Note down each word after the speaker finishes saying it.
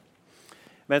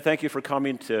Man, thank you for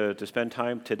coming to spend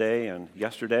time today and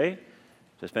yesterday,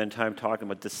 to spend time talking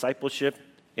about discipleship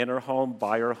in our home,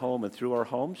 by our home, and through our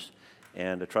homes.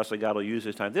 And I trust that God will use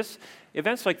this time.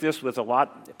 Events like this with a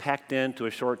lot packed into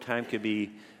a short time could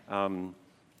be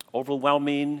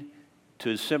overwhelming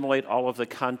to assimilate all of the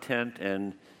content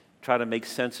and try to make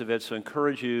sense of it. So I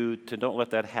encourage you to don't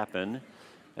let that happen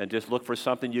and just look for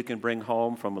something you can bring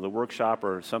home from the workshop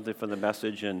or something from the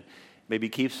message and maybe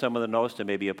keep some of the notes and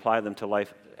maybe apply them to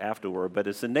life afterward. But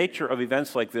it's the nature of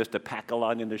events like this to pack a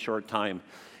lot into a short time.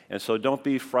 And so don't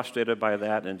be frustrated by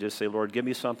that and just say, Lord, give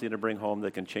me something to bring home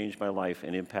that can change my life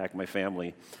and impact my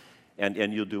family, and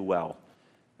you'll do well.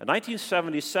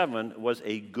 1977 was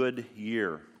a good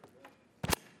year.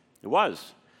 It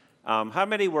was. How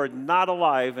many were not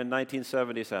alive in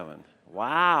 1977?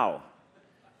 Wow.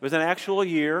 It was an actual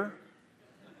year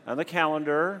on the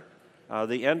calendar.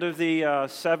 The end of the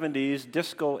 70s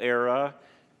disco era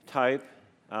type.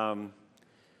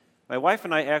 My wife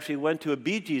and I actually went to a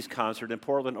Bee Gees concert in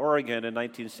Portland, Oregon in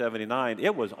 1979.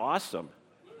 It was awesome.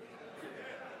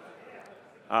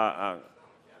 I'll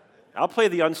play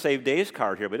the Unsaved Days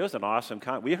card here, but it was an awesome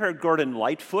concert. We heard Gordon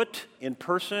Lightfoot in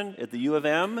person at the U of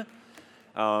M.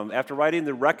 After writing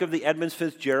The Wreck of the Edmund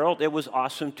Fitzgerald, it was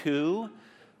awesome too.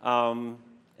 And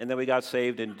then we got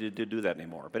saved and didn't do that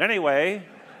anymore. But anyway,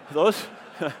 those,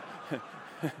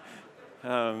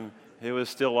 it was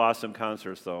still awesome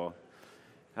concerts, though.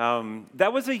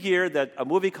 That was a year that a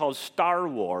movie called Star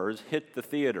Wars hit the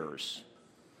theaters.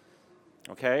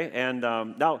 Okay, and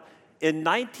now in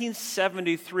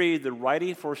 1973, the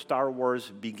writing for Star Wars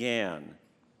began.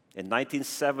 In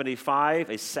 1975,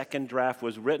 a second draft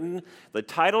was written. The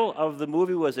title of the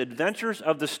movie was Adventures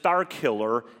of the Star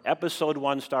Killer, Episode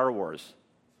 1, Star Wars.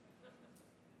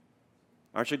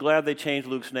 Aren't you glad they changed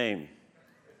Luke's name?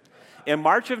 In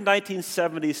March of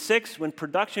 1976, when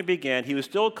production began, he was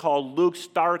still called Luke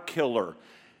Starkiller.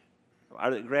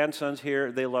 Our grandsons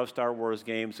here, they love Star Wars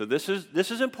games, so this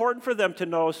is important for them to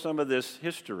know some of this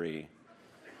history.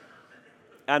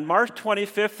 On March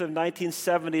 25th of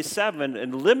 1977,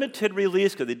 in limited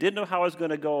release, because they didn't know how it was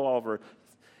going to go over,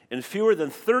 in fewer than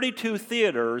 32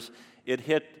 theaters, it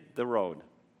hit the road.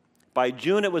 By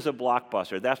June, it was a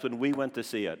blockbuster. That's when we went to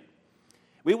see it.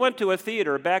 We went to a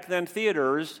theater. Back then,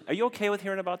 theaters, are you okay with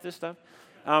hearing about this stuff?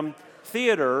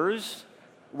 Theaters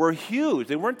were huge.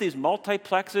 They weren't these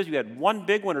multiplexes. You had one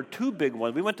big one or two big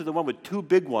ones. We went to the one with two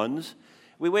big ones.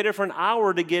 We waited for an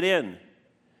hour to get in.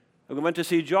 We went to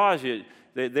see Jaws.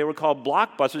 They were called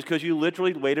blockbusters because you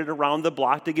literally waited around the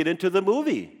block to get into the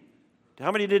movie.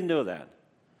 How many didn't know that?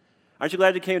 Aren't you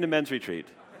glad you came to men's retreat,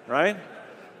 right?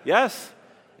 Yes.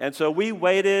 And so we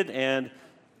waited, and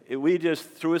we just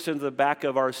threw us into the back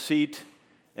of our seat,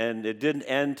 and it didn't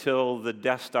end till the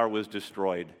Death Star was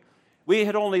destroyed. We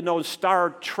had only known Star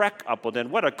Trek up until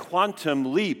then. What a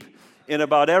quantum leap in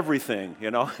about everything,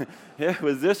 you know.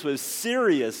 This was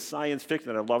serious science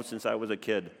fiction that I've loved since I was a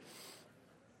kid.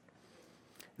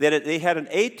 They had an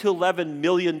 $8 to $11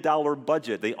 million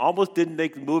budget. They almost didn't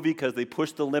make the movie because they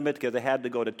pushed the limit because they had to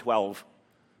go to 12.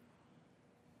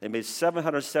 They made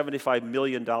 $775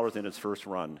 million in its first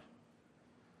run.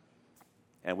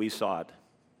 And we saw it.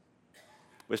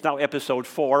 It's now episode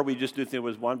 4. We just knew there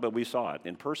was one, but we saw it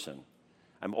in person.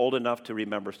 I'm old enough to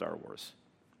remember Star Wars.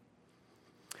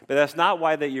 But that's not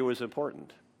why that year was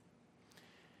important.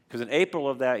 Because in April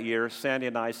of that year, Sandy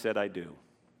and I said, I do.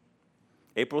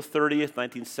 April 30th,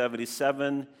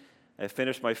 1977, I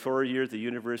finished my 4 years at the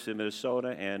University of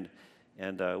Minnesota, and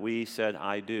we said,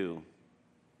 I do.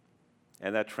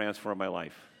 And that transformed my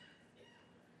life.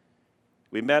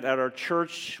 We met at our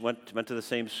church, went to the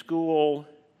same school,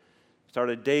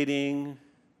 started dating.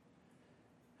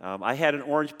 I had an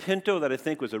orange Pinto that I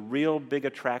think was a real big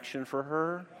attraction for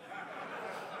her.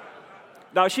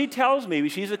 Now, she tells me,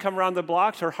 she used to come around the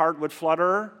blocks, her heart would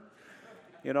flutter.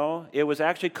 You know, it was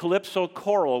actually Calypso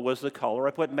Coral was the color.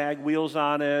 I put mag wheels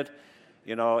on it,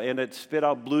 you know, and it spit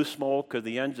out blue smoke because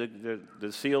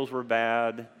the seals were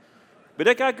bad. But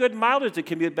it got good mileage to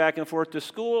commute back and forth to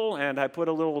school, and I put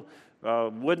a little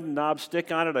wooden knob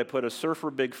stick on it. I put a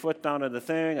Surfer Bigfoot down in the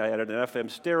thing. I had an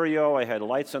FM stereo. I had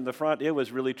lights on the front. It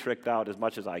was really tricked out as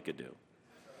much as I could do.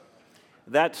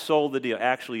 That sold the deal.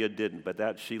 Actually, it didn't,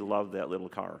 but she loved that little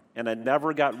car. And I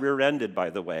never got rear-ended,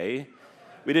 by the way.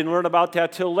 We didn't learn about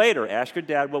that till later. Ask your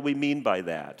dad what we mean by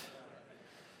that.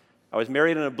 I was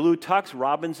married in a blue tux,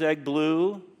 robin's egg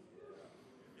blue,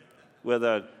 with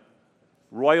a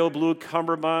royal blue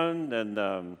cummerbund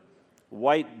and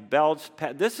white belts.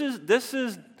 This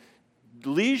is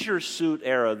leisure suit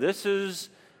era. This is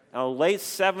late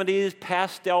 70s.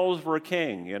 Pastels were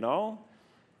king, you know.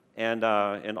 And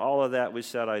all of that we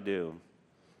said, I do.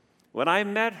 When I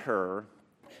met her,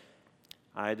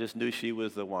 I just knew she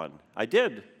was the one. I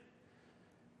did.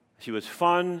 She was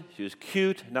fun. She was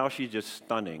cute. Now she's just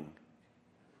stunning.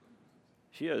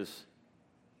 She is.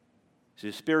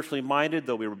 She's spiritually minded,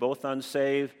 though we were both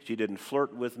unsaved. She didn't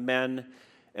flirt with men,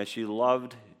 and she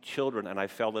loved children, and I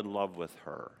fell in love with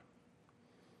her.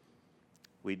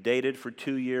 We dated for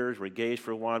 2 years. We're engaged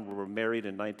for 1. We were married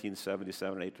in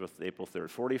 1977, April 3rd.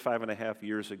 45 and a half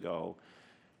years ago,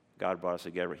 God brought us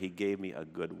together. He gave me a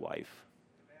good wife.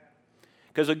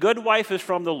 Because a good wife is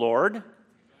from the Lord,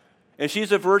 and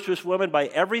she's a virtuous woman by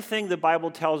everything the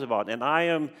Bible tells about. And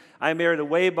I married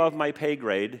way above my pay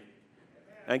grade,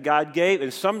 and God gave,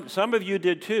 and some of you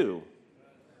did too.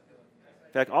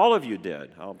 In fact, all of you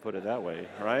did. I'll put it that way,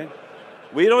 right?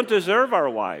 We don't deserve our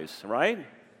wives, right?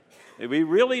 We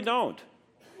really don't.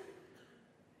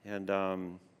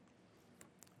 And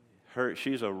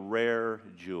she's a rare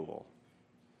jewel.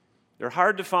 They're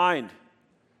hard to find,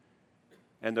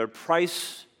 and their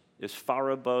price is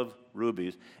far above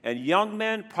rubies. And young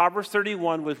men, Proverbs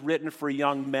 31 was written for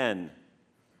young men.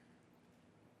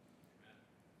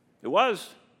 It was.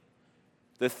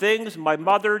 The things my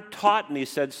mother taught me,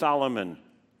 said Solomon.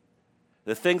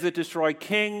 The things that destroy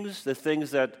kings, the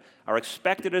things that are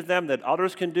expected of them that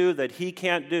others can do that he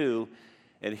can't do.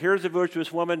 And here's a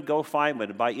virtuous woman, go find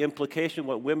one. By implication,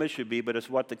 what women should be, but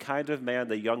it's what the kind of man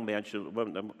the young man should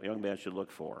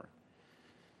look for.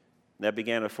 And that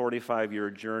began a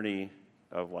 45-year journey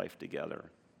of life together.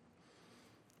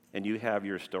 And you have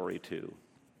your story too.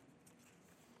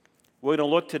 We're going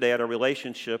to look today at our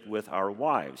relationship with our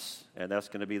wives, and that's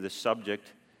going to be the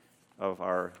subject of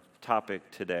our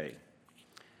topic today.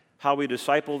 How we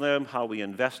disciple them, how we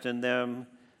invest in them,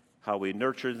 how we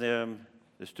nurture them,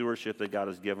 the stewardship that God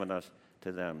has given us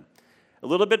to them. A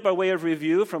little bit by way of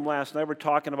review from last night, we're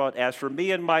talking about, as for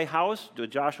me and my house,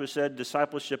 Joshua said,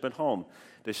 discipleship at home.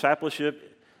 A disciple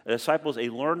is a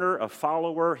learner, a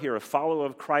follower, here a follower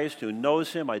of Christ who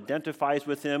knows him, identifies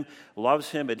with him, loves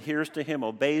him, adheres to him,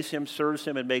 obeys him, serves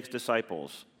him, and makes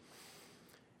disciples.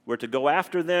 We're to go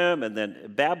after them and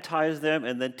then baptize them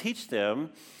and then teach them.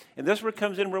 And this is where it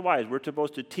comes in, we're wise. We're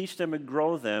supposed to teach them and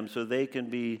grow them so they can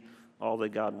be all that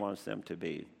God wants them to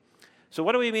be. So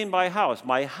what do we mean by house?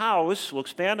 My house, we'll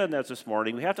expand on that this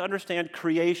morning. We have to understand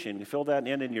creation. You fill that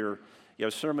in you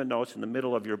have sermon notes in the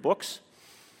middle of your books.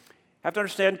 Have to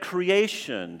understand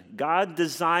creation. God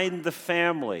designed the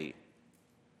family.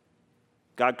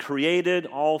 God created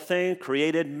all things,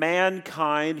 created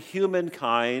mankind,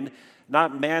 humankind,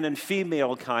 not man and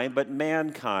female kind, but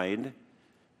mankind.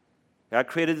 God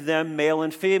created them male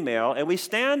and female, and we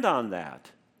stand on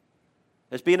that.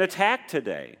 It's being attacked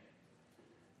today.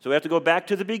 So we have to go back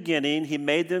to the beginning. He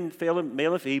made them male and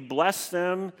female. He blessed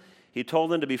them. He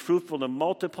told them to be fruitful and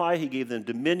multiply. He gave them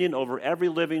dominion over every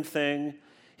living thing.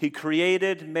 He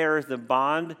created marriage, the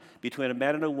bond between a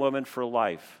man and a woman for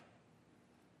life.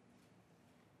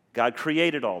 God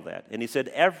created all that. And he said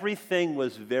everything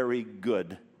was very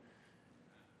good.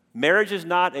 Marriage is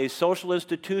not a social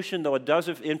institution, though it does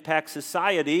impact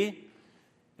society.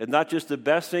 It's not just the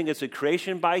best thing. It's a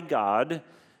creation by God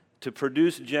to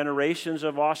produce generations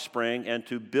of offspring and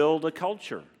to build a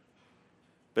culture.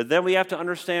 But then we have to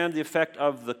understand the effect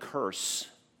of the curse.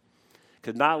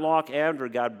 Because not long after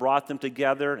God brought them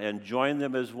together and joined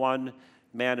them as one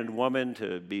man and woman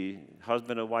to be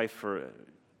husband and wife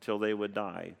till they would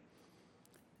die,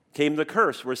 came the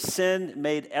curse where sin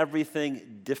made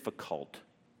everything difficult.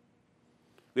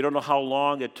 We don't know how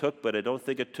long it took, but I don't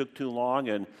think it took too long.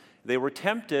 And they were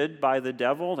tempted by the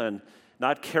devil and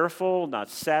not careful,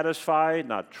 not satisfied,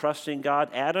 not trusting God.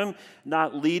 Adam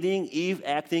not leading, Eve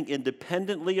acting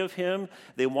independently of him.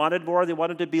 They wanted more. They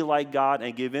wanted to be like God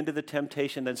and give in to the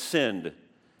temptation and sinned.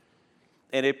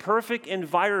 In a perfect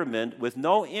environment with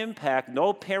no impact,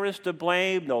 no parents to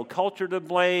blame, no culture to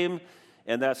blame,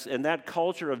 and that's in that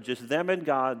culture of just them and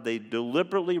God, they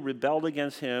deliberately rebelled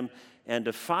against him and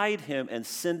defied him and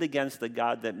sinned against the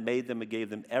God that made them and gave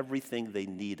them everything they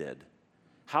needed.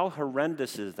 How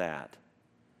horrendous is that?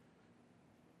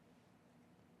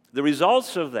 The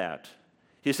results of that,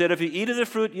 he said, if you eat of the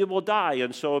fruit, you will die.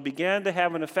 And so it began to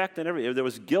have an effect on everything. There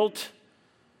was guilt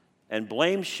and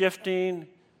blame shifting,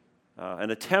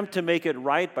 an attempt to make it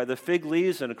right by the fig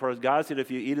leaves. And of course, God said, if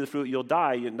you eat of the fruit, you'll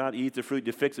die. You not eat the fruit,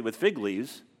 you fix it with fig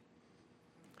leaves.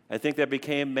 I think that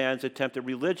became man's attempt at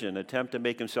religion, attempt to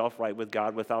make himself right with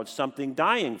God without something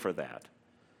dying for that.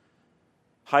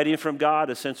 Hiding from God,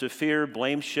 a sense of fear,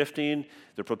 blame shifting,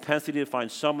 the propensity to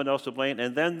find someone else to blame,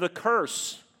 and then the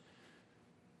curse.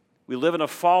 We live in a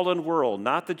fallen world,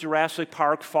 not the Jurassic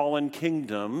Park fallen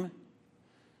kingdom,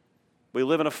 We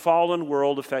live in a fallen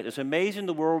world. In fact, it's amazing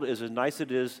the world is as nice as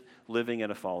it is living in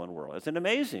a fallen world. It's an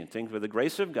amazing thing for the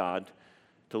grace of God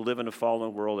to live in a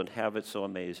fallen world and have it so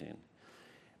amazing.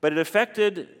 But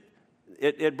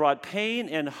it brought pain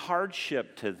and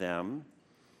hardship to them.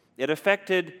 It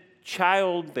affected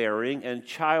childbearing and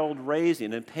child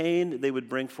raising. In pain, they would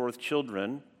bring forth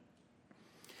children.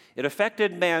 It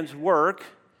affected man's work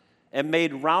and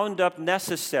made Roundup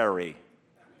necessary.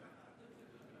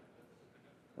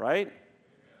 Right?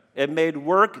 It made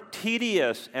work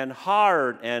tedious and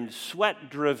hard and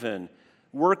sweat-driven.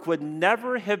 Work would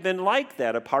never have been like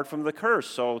that apart from the curse.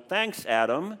 So thanks,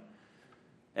 Adam.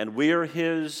 And we're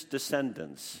his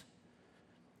descendants.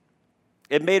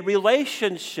 It made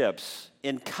relationships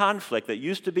in conflict that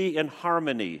used to be in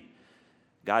harmony.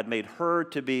 God made her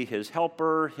to be his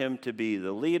helper, him to be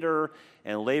the leader,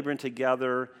 and laboring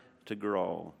together to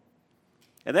grow.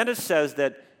 And then it says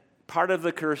that part of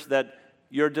the curse that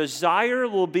your desire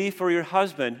will be for your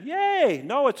husband. Yay!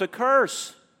 No, it's a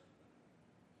curse.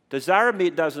 Desire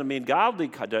doesn't mean godly.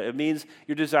 It means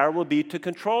your desire will be to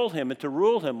control him and to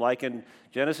rule him. Like in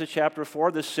Genesis chapter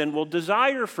 4, the sin will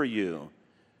desire for you.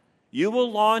 You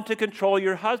will long to control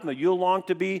your husband. You'll long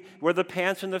to be wear the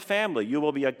pants in the family. You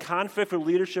will be a conflict for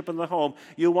leadership in the home.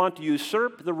 You want to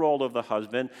usurp the role of the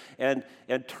husband and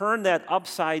turn that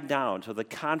upside down. So the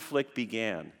conflict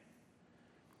began.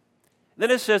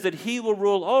 Then it says that he will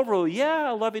rule over you.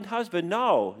 Yeah, a loving husband.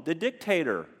 No, the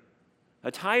dictator,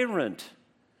 a tyrant,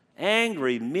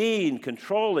 angry, mean,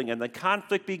 controlling. And the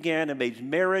conflict began and made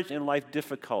marriage and life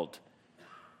difficult.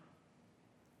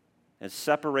 And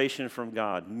separation from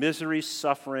God, misery,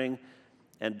 suffering,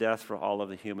 and death for all of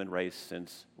the human race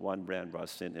since one man brought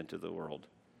sin into the world.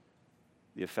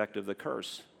 The effect of the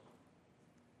curse.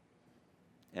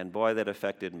 And boy, that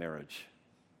affected marriage.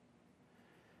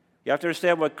 You have to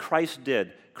understand what Christ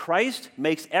did. Christ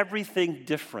makes everything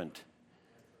different.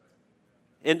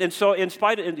 And so in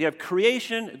spite of, you have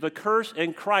creation, the curse,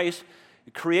 and Christ.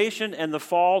 Creation and the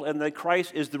fall, and then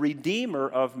Christ is the Redeemer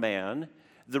of man,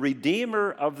 the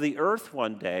Redeemer of the earth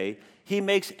one day. He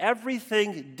makes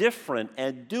everything different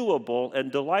and doable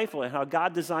and delightful and how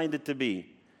God designed it to be.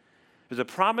 There's a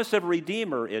promise of a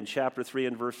Redeemer in chapter 3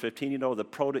 and verse 15. You know, the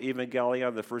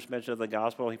proto-evangelion, the first mention of the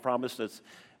gospel. He promised us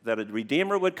that a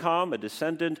Redeemer would come, a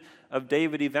descendant of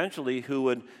David eventually, who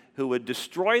would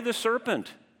destroy the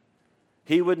serpent.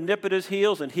 He would nip at his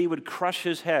heels and he would crush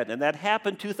his head. And that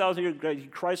happened 2,000 years ago. He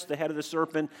crushed the head of the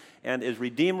serpent and is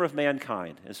Redeemer of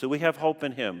mankind. And so we have hope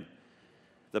in him.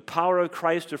 The power of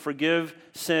Christ to forgive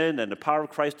sin and the power of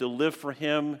Christ to live for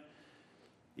him.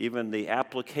 Even the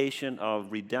application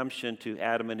of redemption to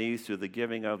Adam and Eve through the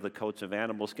giving of the coats of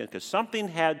animal skin. Because something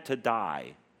had to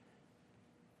die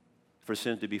for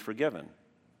sin to be forgiven.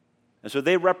 And so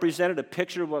they represented a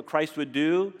picture of what Christ would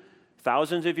do.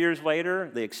 Thousands of years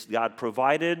later, God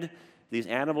provided these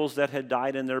animals that had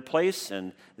died in their place,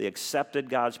 and they accepted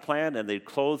God's plan, and they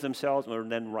clothed themselves and were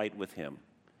then right with him.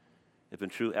 It's been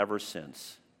true ever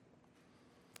since.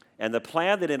 And the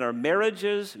plan that in our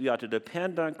marriages, we ought to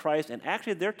depend on Christ, and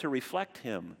actually they're to reflect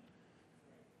him.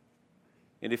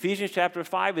 In Ephesians chapter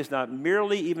 5, it's not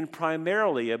merely, even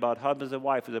primarily about husbands and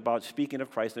wives. It's about speaking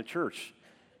of Christ in the church.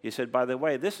 He said, by the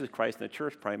way, this is Christ in the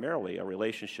church primarily, a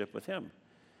relationship with him.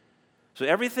 So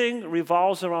everything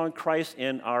revolves around Christ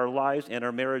in our lives and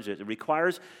our marriages. It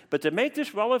requires, but to make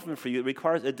this relevant for you, it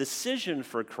requires a decision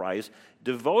for Christ,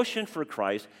 devotion for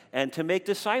Christ, and to make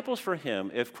disciples for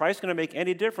him. If Christ's going to make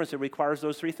any difference, it requires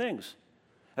those three things.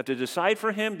 Have to decide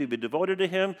for him, to be devoted to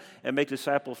him, and make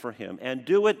disciples for him. And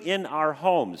do it in our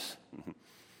homes.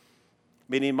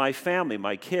 Meaning my family,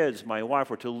 my kids, my wife,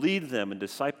 we're to lead them and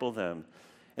disciple them.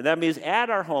 And that means at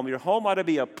our home, your home ought to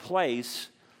be a place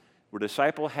where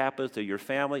disciple happens to your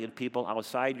family and people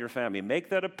outside your family. Make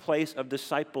that a place of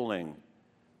discipling.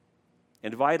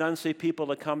 Invite unsaved people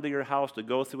to come to your house to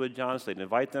go through a John State.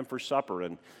 Invite them for supper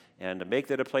and make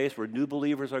that a place where new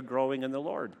believers are growing in the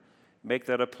Lord. Make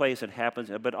that a place that happens.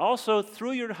 But also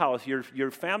through your house,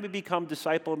 your family become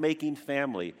disciple-making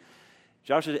family.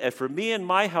 Joshua said, for me and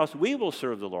my house, we will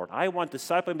serve the Lord. I want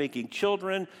disciple-making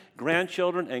children,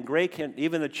 grandchildren, and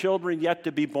even the children yet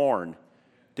to be born,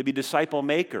 to be disciple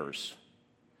makers.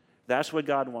 That's what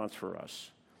God wants for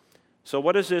us. So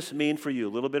what does this mean for you?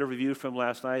 A little bit of review from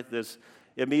last night.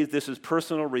 It means this is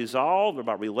personal resolve,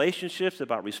 about relationships,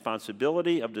 about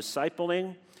responsibility of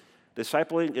discipling.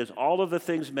 Discipling is all of the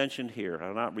things mentioned here.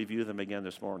 I'll not review them again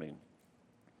this morning.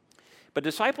 But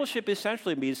discipleship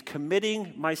essentially means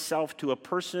committing myself to a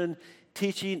person,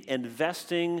 teaching,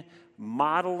 investing,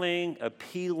 modeling,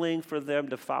 appealing for them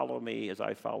to follow me as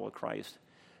I follow Christ.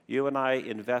 You and I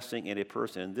investing in a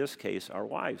person, in this case, our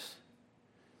wives.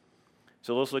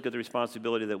 So let's look at the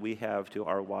responsibility that we have to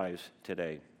our wives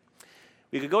today.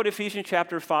 We could go to Ephesians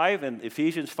chapter 5, and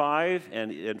Ephesians 5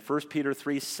 and in 1 Peter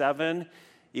 3:7,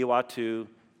 you ought to,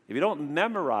 if you don't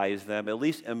memorize them, at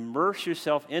least immerse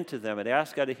yourself into them and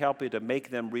ask God to help you to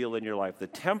make them real in your life. The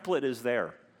template is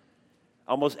there.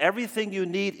 Almost everything you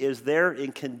need is there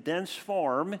in condensed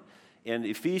form in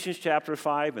Ephesians chapter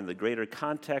 5 and the greater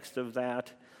context of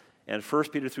that. And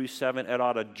 1 Peter 3:7, it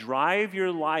ought to drive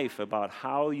your life about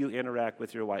how you interact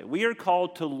with your wife. We are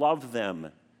called to love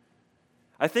them.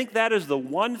 I think that is the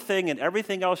one thing, and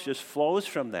everything else just flows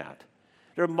from that.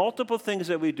 There are multiple things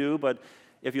that we do, but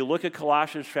if you look at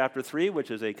Colossians chapter 3,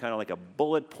 which is a kind of like a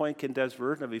bullet point condensed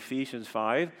version of Ephesians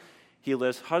 5, he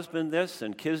lists husband this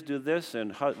and kids do this,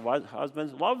 and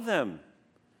husbands love them.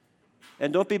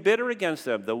 And don't be bitter against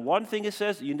them. The one thing he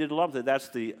says, you need to love them.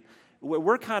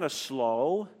 We're kind of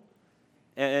slow,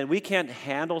 and we can't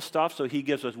handle stuff, so he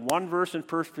gives us one verse in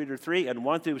 1 Peter 3 and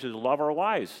one thing which is love our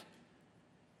wives.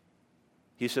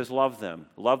 He says love them.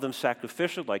 Love them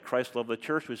sacrificially like Christ loved the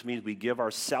church, which means we give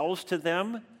ourselves to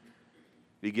them.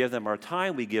 We give them our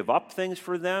time. We give up things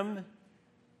for them.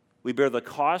 We bear the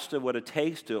cost of what it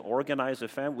takes to organize a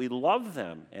family. We love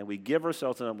them, and we give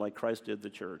ourselves to them like Christ did the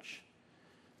church.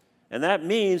 And that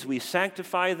means we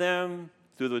sanctify them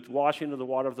through the washing of the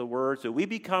water of the word, so we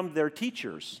become their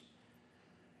teachers.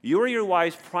 You are your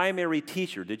wife's primary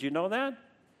teacher. Did you know that?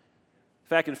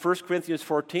 In fact, in 1 Corinthians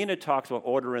 14, it talks about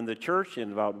order in the church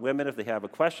and about women, if they have a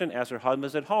question, ask their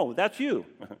husbands at home. That's you.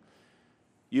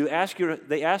 They ask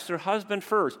their husband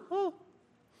first. Oh.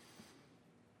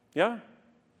 Yeah.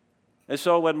 And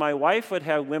so when my wife would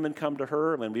have women come to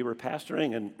her when we were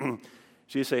pastoring, and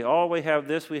she'd say, oh, we have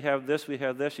this, we have this, we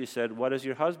have this. She said, what does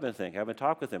your husband think? I haven't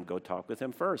talked with him. Go talk with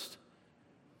him first.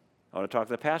 I want to talk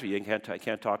to the pastor. I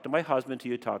can't talk to my husband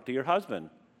till you talk to your husband.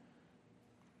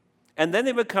 And then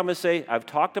they would come and say, I've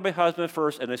talked to my husband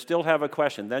first, and I still have a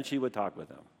question. Then she would talk with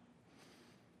them.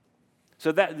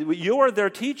 So that you are their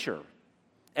teacher,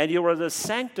 and you are the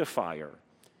sanctifier,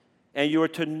 and you are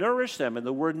to nourish them. And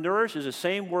the word nourish is the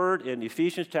same word in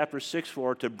Ephesians chapter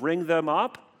 6:4, to bring them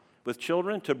up with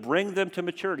children, to bring them to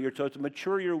maturity. You're to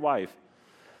mature your wife.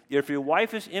 If your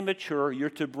wife is immature, you're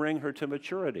to bring her to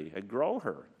maturity and grow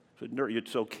her.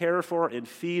 So care for and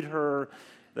feed her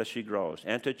that she grows,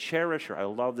 and to cherish her. I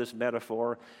love this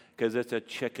metaphor because it's a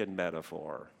chicken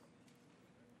metaphor.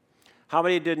 How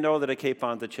many didn't know that a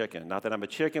capon's a chicken? Not that I'm a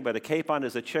chicken, but a capon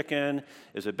is a chicken,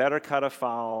 is a better cut of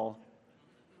fowl.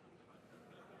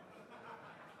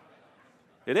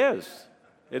 It is.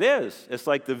 It is. It's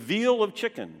like the veal of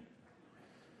chicken.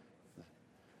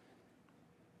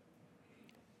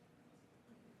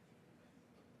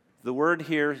 The word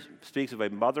here speaks of a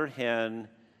mother hen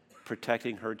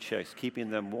protecting her chicks, keeping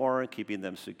them warm, keeping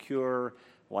them secure.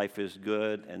 Life is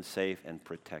good and safe and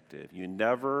protected. You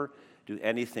never do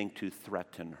anything to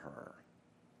threaten her.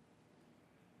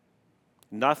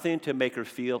 Nothing to make her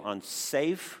feel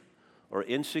unsafe or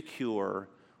insecure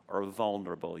or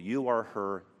vulnerable. You are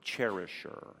her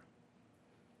cherisher.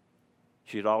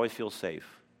 She'd always feel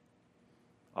safe,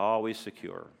 always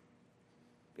secure.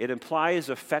 It implies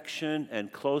affection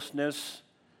and closeness.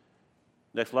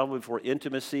 Next level before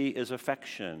intimacy is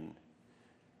affection.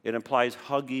 It implies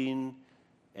hugging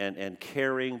and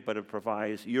caring, but it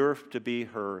provides, you're to be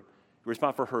her,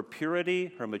 responsible for her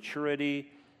purity, her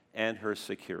maturity, and her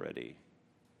security.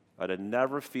 But to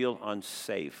never feel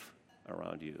unsafe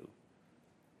around you.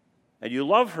 And you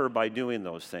love her by doing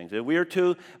those things. And we are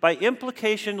to, by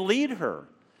implication, lead her.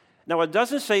 Now, it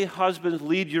doesn't say husbands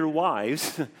lead your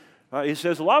wives. It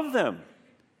says love them.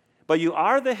 But you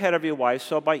are the head of your wife,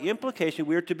 so by implication,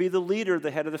 we are to be the leader,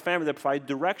 the head of the family, that provide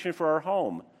direction for our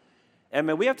home.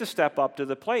 And we have to step up to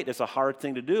the plate. It's a hard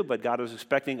thing to do, but God is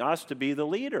expecting us to be the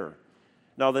leader.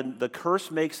 Now, the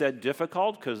curse makes that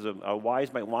difficult because our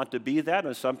wives might want to be that,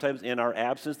 and sometimes in our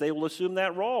absence, they will assume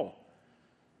that role.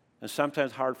 And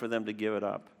sometimes hard for them to give it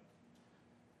up.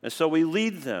 And so we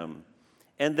lead them,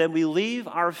 and then we leave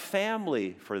our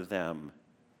family for them.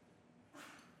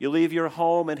 You leave your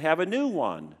home and have a new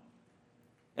one.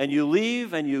 And you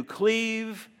leave and you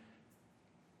cleave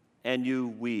and you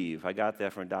weave. I got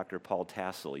that from Dr. Paul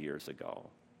Tassel years ago.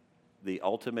 The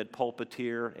ultimate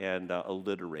pulpiteer and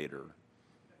alliterator.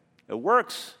 It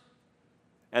works.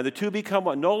 And the two become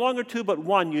one. No longer two, but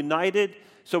one, united.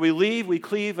 So we leave, we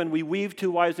cleave, and we weave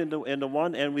two wives into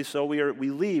one, and we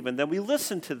leave, and then we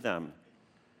listen to them.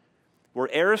 We're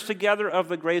heirs together of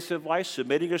the grace of life,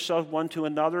 submitting yourselves one to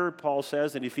another, Paul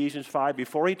says in Ephesians 5.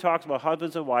 Before he talks about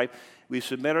husbands and wife, we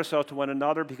submit ourselves to one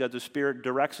another because the Spirit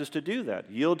directs us to do that.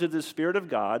 Yield to the Spirit of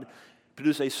God,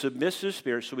 produce a submissive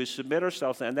spirit, so we submit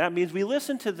ourselves, and that means we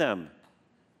listen to them.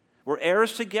 We're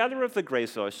heirs together of the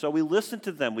grace of God. So we listen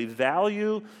to them. We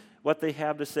value what they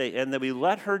have to say. And then we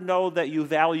let her know that you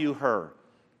value her.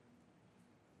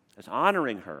 It's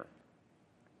honoring her.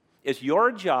 It's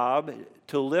your job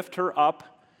to lift her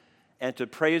up and to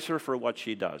praise her for what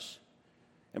she does.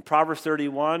 In Proverbs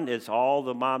 31, it's all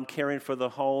the mom caring for the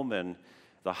home and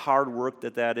the hard work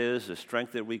that is, the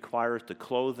strength it requires to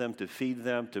clothe them, to feed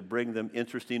them, to bring them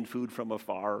interesting food from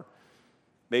afar.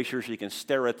 Make sure she can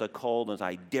stare at the cold as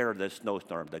I dare this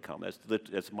snowstorm to come.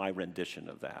 That's my rendition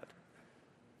of that.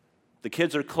 The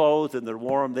kids are clothed and they're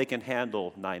warm. They can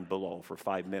handle 9 below for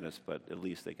 5 minutes, but at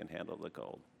least they can handle the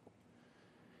cold.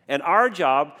 And our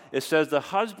job, it says the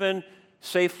husband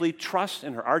safely trusts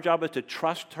in her. Our job is to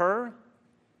trust her,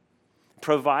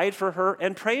 provide for her,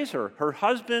 and praise her. Her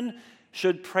husband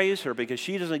should praise her because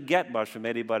she doesn't get much from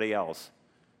anybody else.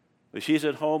 If she's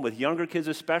at home with younger kids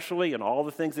especially and all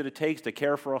the things that it takes to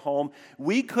care for a home,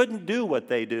 we couldn't do what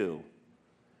they do.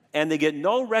 And they get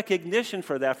no recognition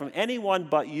for that from anyone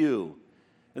but you.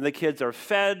 And the kids are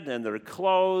fed and they're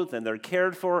clothed and they're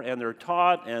cared for and they're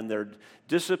taught and they're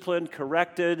disciplined,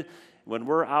 corrected when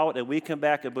we're out and we come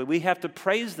back. But we have to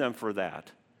praise them for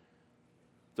that.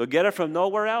 They'll get it from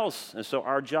nowhere else. And so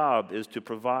our job is to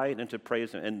provide and to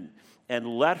praise them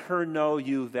and let her know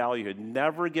you value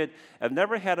her. I've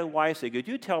never had a wife say, could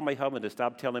you tell my husband to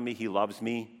stop telling me he loves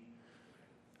me?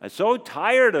 I'm so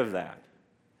tired of that.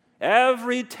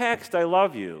 Every text, I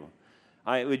love you.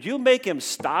 Would you make him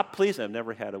stop, please? I've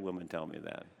never had a woman tell me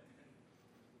that.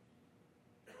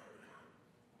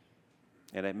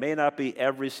 And it may not be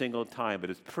every single time, but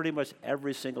it's pretty much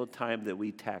every single time that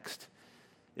we text.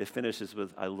 It finishes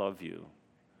with, I love you.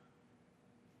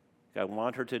 I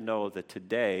want her to know that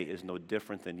today is no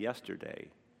different than yesterday.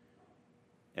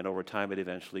 And over time, it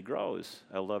eventually grows.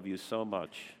 I love you so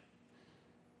much.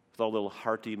 With all little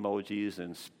heart emojis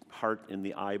and heart in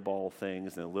the eyeball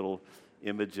things and little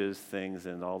images things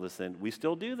and all this thing. We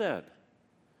still do that.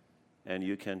 And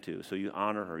you can too. So you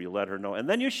honor her. You let her know. And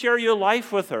then you share your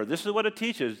life with her. This is what it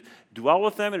teaches. Dwell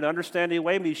with them in an understanding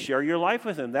way. Means share your life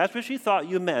with them. That's what she thought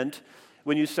you meant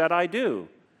when you said I do.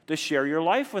 To share your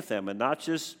life with them and not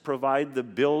just provide the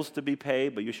bills to be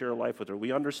paid, but you share your life with her.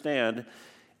 We understand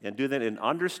and do that in an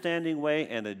understanding way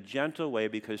and a gentle way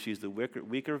because she's the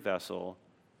weaker vessel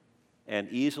and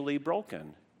easily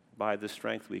broken by the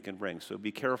strength we can bring. So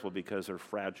be careful because they're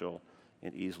fragile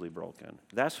and easily broken.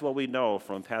 That's what we know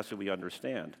from passage we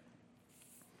understand.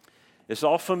 It's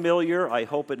all familiar. I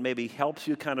hope it maybe helps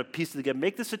you kind of piece it together.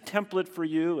 Make this a template for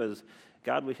you as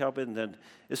God will help it. And then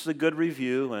this is a good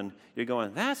review. And you're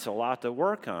going, that's a lot to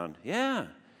work on. Yeah.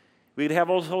 We'd have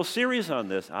a whole series on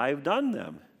this. I've done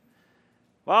them.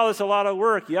 Wow, it's a lot of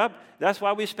work. Yep. That's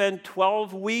why we spend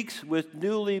 12 weeks with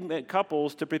newly met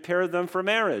couples to prepare them for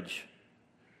marriage.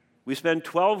 We spend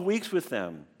 12 weeks with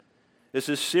them. This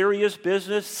is serious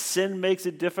business. Sin makes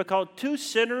it difficult. 2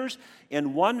 sinners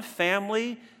in one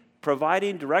family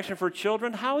providing direction for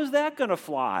children. How is that going to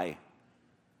fly?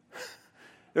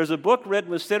 There's a book written,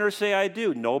 When Sinners Say I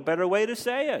Do. No better way to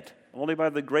say it. Only by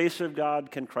the grace of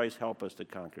God can Christ help us to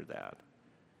conquer that.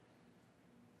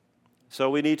 So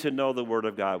we need to know the Word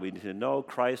of God. We need to know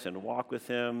Christ and walk with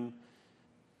Him.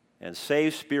 And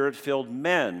saved, Spirit-filled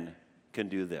men can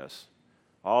do this.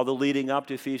 All the leading up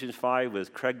to Ephesians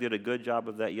 5, Craig did a good job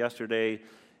of that yesterday,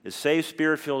 is saved,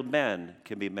 Spirit-filled men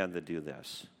can be men that do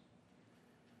this.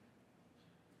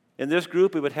 In this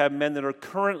group, we would have men that are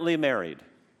currently married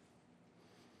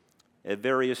at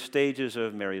various stages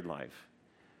of married life.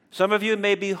 Some of you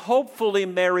may be hopefully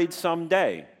married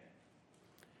someday.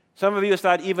 Some of you, it's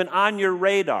not even on your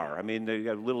radar. I mean, you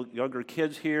got little younger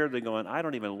kids here. They're going, I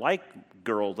don't even like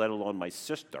girls, let alone my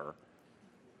sister.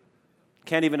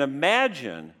 Can't even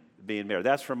imagine being married.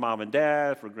 That's for mom and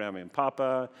dad, for grandma and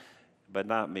papa, but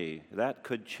not me. That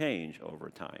could change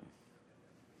over time.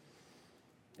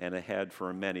 And it had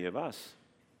for many of us.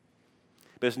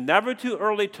 But it's never too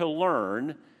early to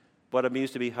learn what it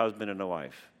means to be husband and a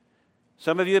wife.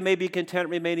 Some of you may be content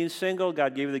remaining single.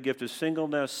 God gave you the gift of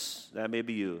singleness. That may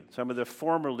be you. Some of the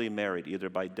formerly married, either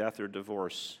by death or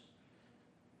divorce.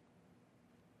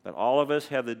 But all of us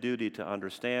have the duty to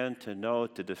understand, to know,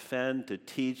 to defend, to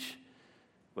teach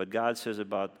what God says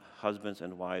about husbands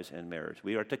and wives and marriage.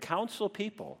 We are to counsel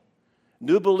people.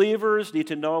 New believers need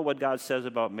to know what God says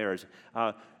about marriage.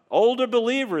 Older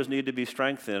believers need to be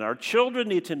strengthened. Our children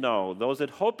need to know. Those that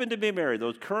hoping to be married,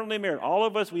 those currently married, all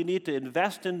of us, we need to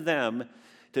invest in them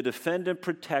to defend and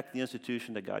protect the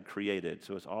institution that God created.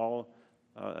 So it's all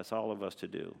of us to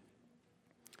do.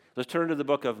 Let's turn to the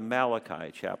book of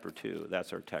Malachi, chapter 2.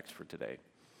 That's our text for today.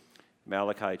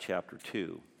 Malachi, chapter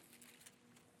 2.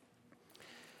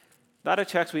 Not a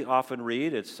text we often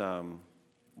read. It's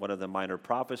one of the minor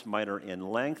prophets, minor in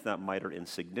length, not minor in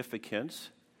significance.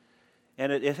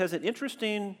 And it has an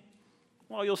interesting,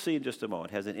 well, you'll see in just a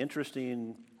moment, it has an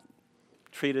interesting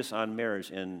treatise on marriage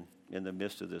in the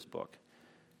midst of this book.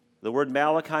 The word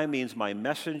Malachi means my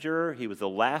messenger. He was the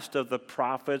last of the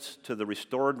prophets to the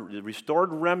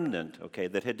restored remnant, okay,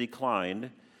 that had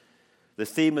declined. The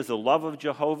theme is the love of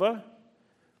Jehovah,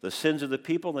 the sins of the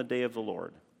people, and the day of the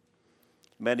Lord.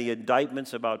 Many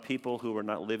indictments about people who are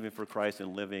not living for Christ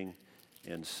and living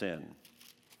in sin.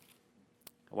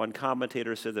 One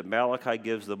commentator said that Malachi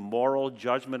gives the moral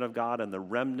judgment of God and the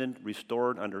remnant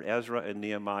restored under Ezra and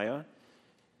Nehemiah.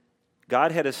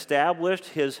 God had established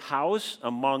his house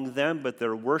among them, but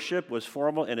their worship was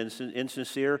formal and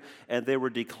insincere, and they were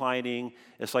declining.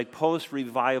 It's like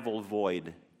post-revival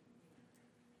void.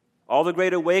 All the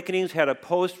great awakenings had a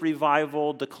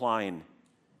post-revival decline.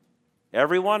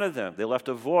 Every one of them. They left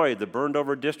a void. The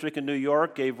burned-over district in New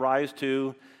York gave rise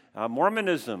to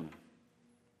Mormonism.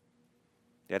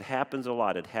 It happens a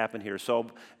lot. It happened here. So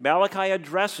Malachi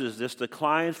addresses this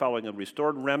decline following a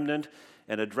restored remnant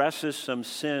and addresses some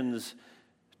sins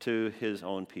to his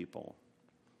own people.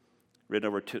 Written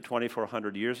over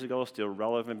 2,400 years ago, still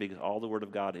relevant because all the Word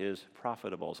of God is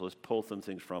profitable. So let's pull some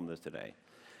things from this today.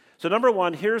 So number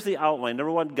one, here's the outline.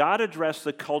 Number one, God addressed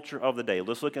the culture of the day.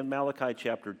 Let's look at Malachi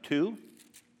chapter 2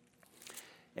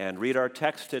 and read our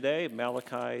text today,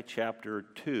 Malachi chapter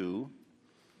 2.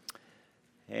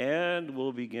 And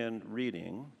we'll begin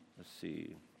reading,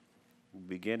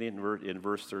 beginning in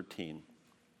verse 13.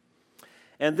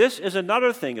 And this is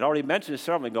another thing. It already mentioned it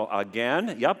several times. Go,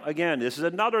 again? Yep, again. This is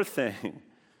another thing.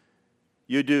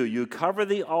 You do. You cover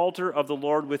the altar of the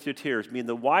Lord with your tears. I mean,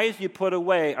 the wives you put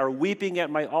away are weeping at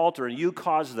my altar, and you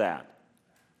caused that.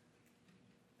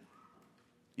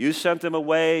 You sent them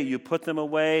away, you put them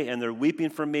away, and they're weeping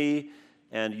for me,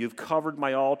 and you've covered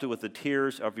my altar with the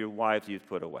tears of your wives you've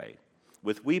put away,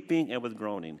 with weeping and with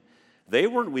groaning. They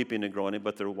weren't weeping and groaning,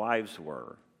 but their wives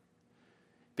were.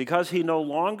 Because he no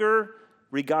longer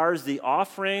regards the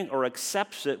offering or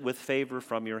accepts it with favor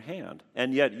from your hand.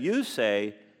 And yet you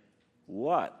say,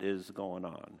 what is going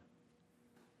on?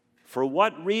 For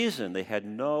what reason? They had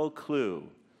no clue.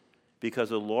 Because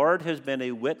the Lord has been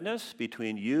a witness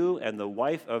between you and the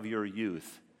wife of your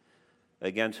youth,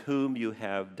 against whom you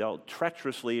have dealt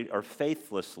treacherously or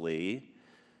faithlessly,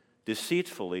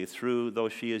 deceitfully, though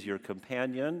she is your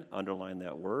companion, underline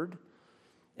that word,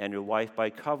 and your wife by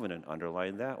covenant,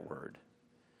 underline that word.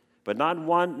 But not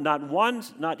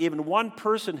even one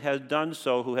person has done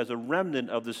so who has a remnant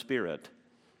of the Spirit.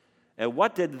 And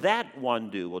what did that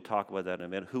one do? We'll talk about that in a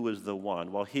minute. Who was the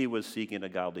one? Well, he was seeking a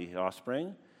godly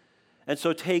offspring. And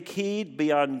so take heed,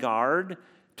 be on guard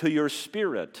to your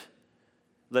spirit.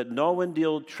 Let no one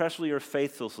deal treacherously or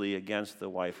faithlessly against the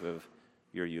wife of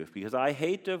your youth. Because I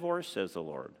hate divorce, says the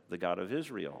Lord, the God of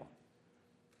Israel.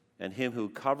 And him who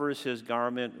covers his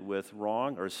garment with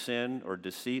wrong or sin or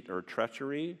deceit or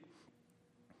treachery,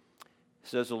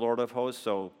 says the Lord of hosts,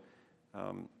 so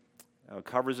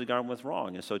covers the garment with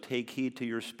wrong. And so take heed to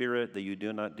your spirit that you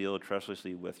do not deal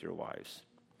treacherously with your wives.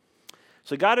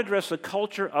 So God addressed the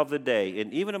culture of the day,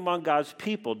 and even among God's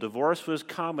people, divorce was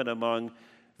common among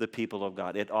the people of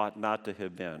God. It ought not to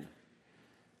have been.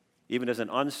 Even as an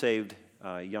unsaved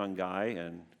young guy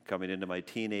and coming into my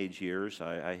teenage years,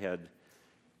 I had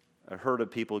heard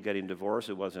of people getting divorced.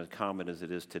 It wasn't as common as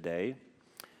it is today.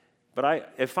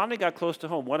 But it finally got close to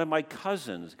home. One of my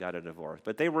cousins got a divorce,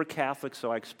 but they were Catholic,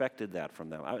 so I expected that from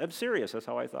them. I'm serious. That's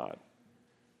how I thought.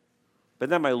 But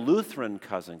then my Lutheran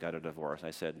cousin got a divorce. I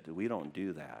said, we don't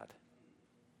do that.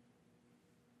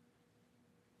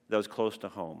 That was close to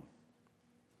home.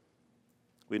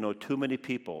 We know too many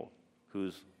people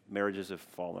whose marriages have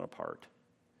fallen apart.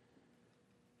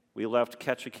 We left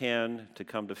Ketchikan to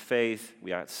come to faith.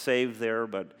 We got saved there,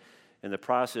 but in the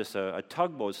process, a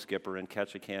tugboat skipper in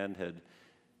Ketchikan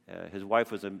his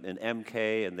wife was an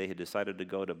MK, and they had decided to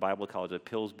go to Bible college at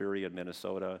Pillsbury in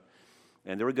Minnesota.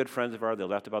 And they were good friends of ours. They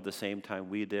left about the same time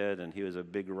we did, and he was a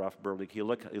big, rough, burly. He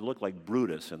looked like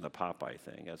Brutus in the Popeye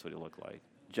thing. That's what he looked like.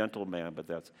 Gentle man, but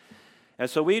that's. And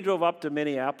so we drove up to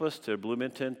Minneapolis, to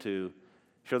Bloomington, to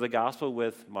share the gospel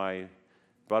with my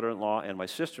brother-in-law and my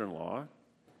sister-in-law.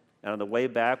 And on the way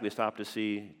back, we stopped to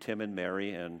see Tim and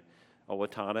Mary and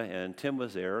Owatonna, and Tim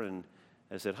was there, and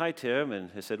I said, hi, Tim,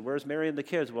 and he said, where's Mary and the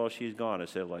kids? Well, she's gone. They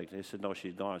said, no,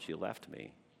 she's gone. She left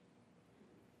me.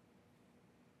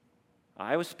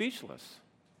 I was speechless.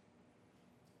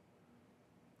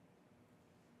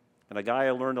 And a guy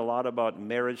I learned a lot about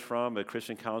marriage from, a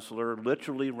Christian counselor,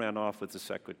 literally ran off with the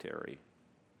secretary.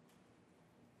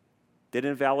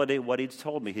 Didn't validate what he'd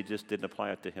told me. He just didn't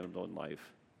apply it to his own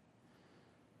life.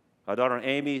 Our daughter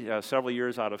Amy, several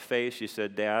years out of faith, she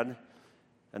said, Dad,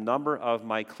 a number of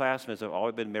my classmates have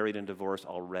already been married and divorced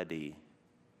already.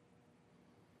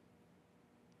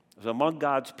 So among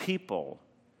God's people,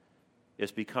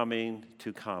 it's becoming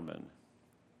too common.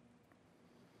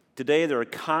 Today, there are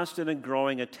constant and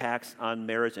growing attacks on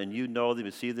marriage, and you know them,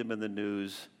 you see them in the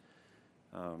news.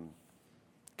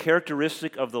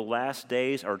 Characteristic of the last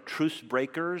days are truce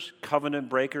breakers, covenant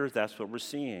breakers. That's what we're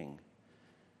seeing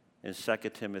in 2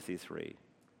 Timothy 3.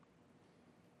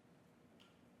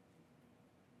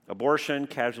 Abortion,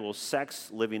 casual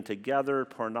sex, living together,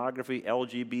 pornography,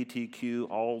 LGBTQ,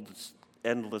 all this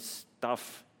endless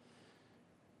stuff.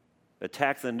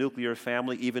 Attack the nuclear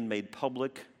family, even made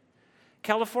public.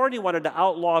 California wanted to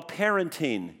outlaw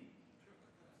parenting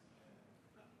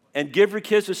and give your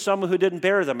kids to someone who didn't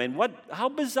bear them. And how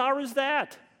bizarre is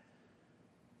that?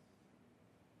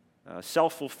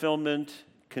 Self-fulfillment,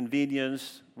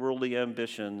 convenience, worldly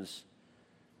ambitions.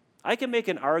 I can make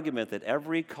an argument that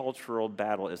every cultural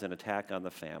battle is an attack on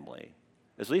the family.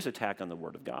 It's at least an attack on the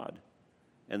Word of God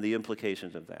and the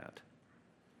implications of that.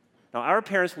 Now, our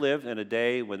parents lived in a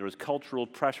day when there was cultural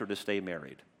pressure to stay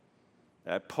married.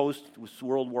 That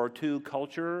post-World War II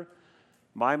culture,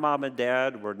 my mom and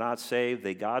dad were not saved.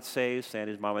 They got saved.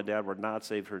 Sandy's mom and dad were not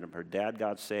saved. Her dad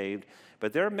got saved.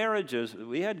 But their marriages,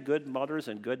 we had good mothers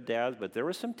and good dads, but there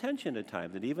was some tension at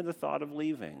times, and even the thought of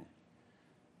leaving.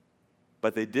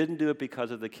 But they didn't do it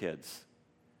because of the kids.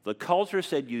 The culture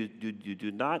said you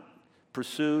do not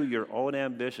pursue your own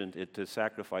ambition to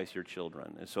sacrifice your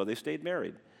children. And so they stayed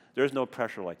married. There's no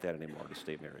pressure like that anymore to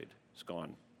stay married. It's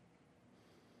gone.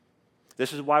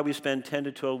 This is why we spend 10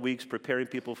 to 12 weeks preparing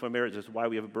people for marriage. This is why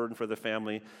we have a burden for the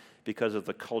family, because of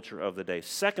the culture of the day.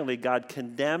 Secondly, God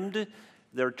condemned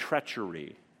their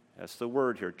treachery. That's the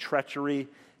word here. Treachery,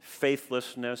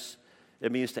 faithlessness.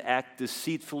 It means to act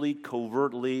deceitfully,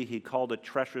 covertly. He called it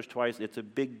treacherous twice. It's a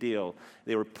big deal.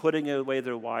 They were putting away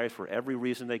their wives for every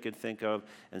reason they could think of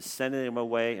and sending them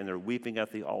away, and they're weeping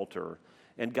at the altar.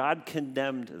 And God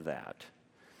condemned that.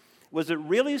 Was it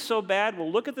really so bad? Well,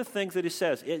 look at the things that he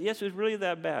says. Yes, it was really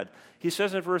that bad. He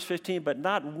says in verse 15, but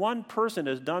not one person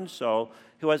has done so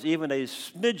who has even a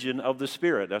smidgen of the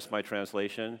Spirit. That's my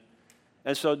translation.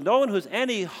 And so no one who has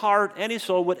any heart, any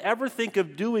soul would ever think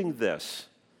of doing this.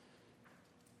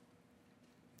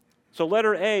 So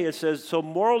letter A, it says, so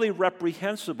morally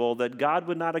reprehensible that God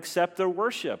would not accept their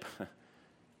worship.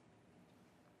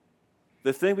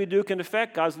 The thing we do can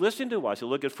affect God's listening to us. You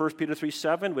look at 1 Peter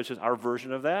 3:7, which is our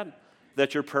version of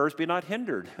that your prayers be not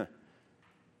hindered.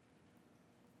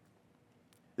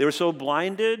 They were so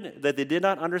blinded that they did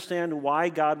not understand why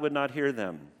God would not hear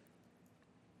them.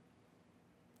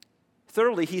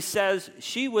 Thirdly, he says,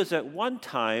 she was at one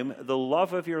time the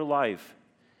love of your life.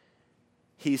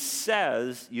 He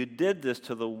says, you did this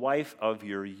to the wife of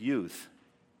your youth.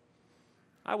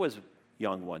 I was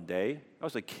young one day. I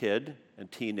was a kid, a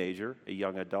teenager, a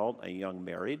young adult, a young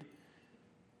married.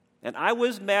 And I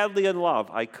was madly in love.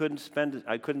 I couldn't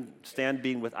stand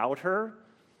being without her.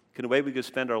 In a way, we could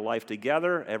spend our life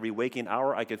together. Every waking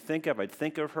hour I could think of, I'd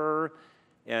think of her.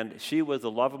 And she was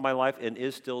the love of my life and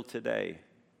is still today.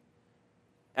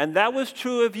 And that was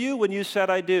true of you when you said,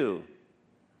 I do.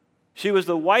 She was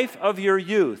the wife of your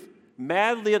youth.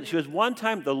 She was one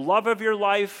time the love of your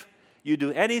life. You'd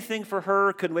do anything for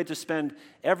her. Couldn't wait to spend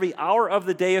every hour of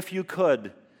the day if you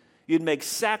could. You'd make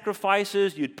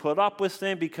sacrifices. You'd put up with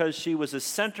things because she was the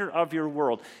center of your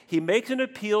world. He makes an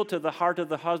appeal to the heart of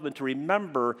the husband to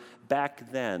remember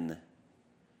back then.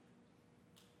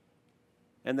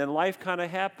 And then life kind of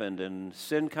happened, and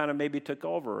sin kind of maybe took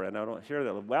over, and I don't hear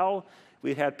that. Well,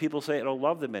 we had people say, I don't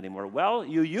love them anymore. Well,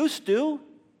 you used to.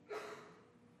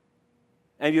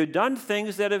 And you've done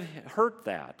things that have hurt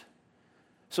that.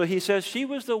 So he says, she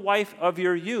was the wife of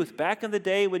your youth. Back in the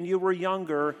day when you were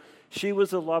younger, she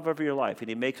was the love of your life. And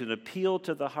he makes an appeal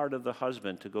to the heart of the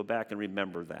husband to go back and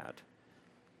remember that.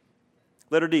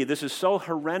 Letter D, this is so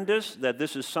horrendous that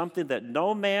this is something that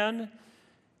no man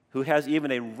who has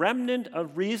even a remnant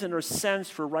of reason or sense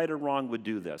for right or wrong would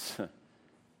do this.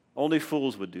 Only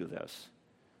fools would do this.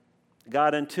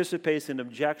 God anticipates an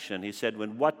objection. He said,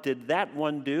 what did that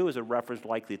one do is a reference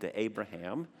likely to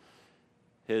Abraham.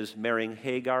 His marrying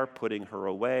Hagar, putting her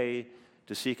away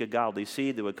to seek a godly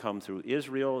seed that would come through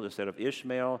Israel instead of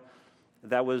Ishmael.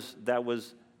 That was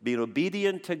being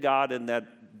obedient to God in that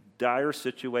dire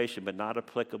situation, but not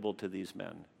applicable to these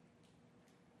men.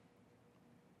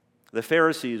 The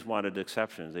Pharisees wanted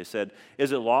exceptions. They said,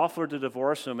 is it lawful to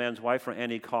divorce a man's wife for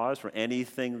any cause, for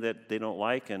anything that they don't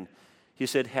like? And He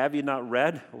said, have you not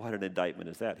read? What an indictment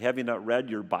is that? Have you not read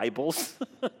your Bibles?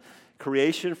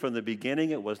 Creation from the beginning,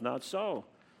 it was not so.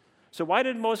 So why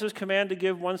did Moses command to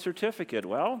give one certificate?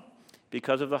 Well,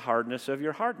 because of the hardness of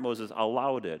your heart, Moses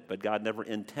allowed it, but God never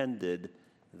intended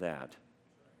that.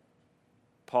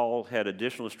 Paul had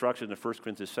additional instructions in 1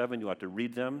 Corinthians 7. You ought to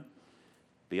read them.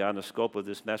 Beyond the scope of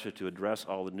this message to address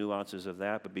all the nuances of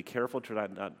that, but be careful, try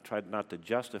not to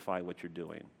justify what you're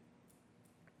doing.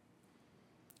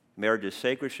 Marriage is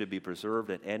sacred, should be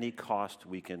preserved at any cost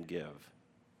we can give.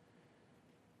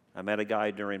 I met a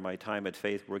guy during my time at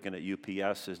Faith working at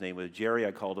UPS. His name was Jerry.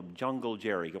 I called him Jungle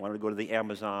Jerry. He wanted to go to the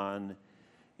Amazon,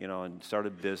 and start a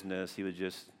business. He was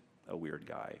just a weird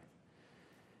guy.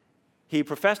 He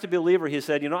professed to be a believer. He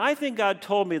said, I think God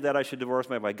told me that I should divorce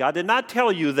my wife. God did not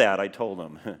tell you that, I told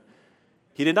him.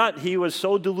 He did not. He was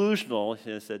so delusional.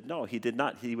 He said, no, he did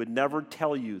not. He would never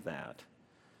tell you that.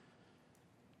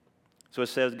 So it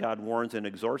says God warns and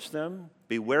exhorts them.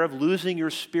 Beware of losing your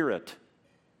spirit.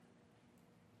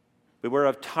 Beware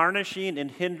of tarnishing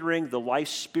and hindering the life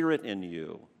spirit in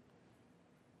you.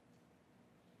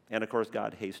 And of course,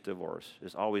 God hates divorce.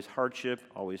 There's always hardship,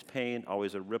 always pain,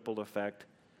 always a ripple effect.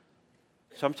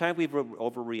 Sometimes we've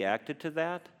overreacted to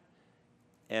that.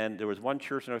 And there was one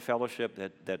church in our fellowship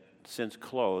that since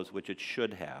closed, which it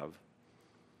should have.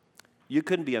 You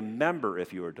couldn't be a member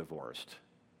if you were divorced.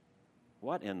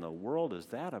 What in the world is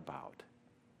that about?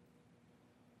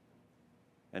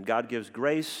 And God gives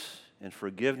grace and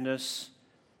forgiveness,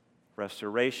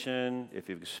 restoration. If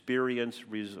you've experienced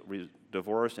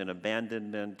divorce and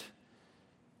abandonment,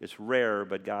 it's rare,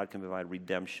 but God can provide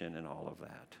redemption in all of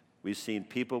that. We've seen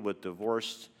people with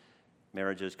divorced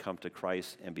marriages come to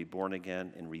Christ and be born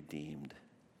again and redeemed.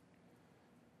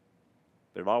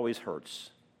 But it always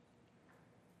hurts.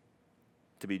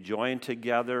 To be joined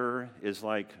together is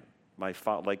like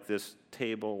this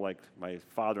table, like my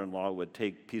father-in-law would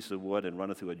take a piece of wood and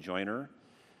run it through a joiner.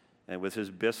 And with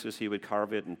his biscuits, he would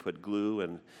carve it and put glue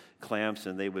and clamps,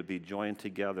 and they would be joined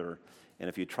together. And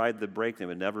if you tried to break them, it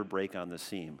would never break on the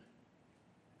seam.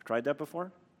 Tried that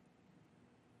before?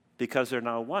 Because they're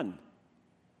now one.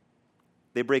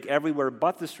 They break everywhere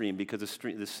but the seam because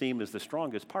the seam is the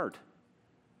strongest part.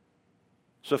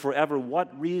 So for ever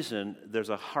what reason, there's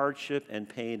a hardship and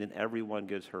pain and everyone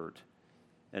gets hurt.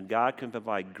 And God can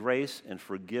provide grace and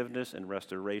forgiveness and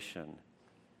restoration.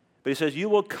 But he says, you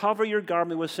will cover your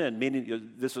garment with sin,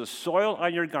 meaning there's a soil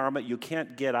on your garment you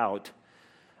can't get out.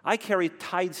 I carry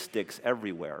Tide sticks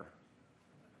everywhere.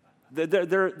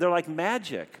 They're like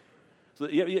magic. So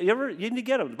you need to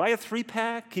get them. Buy a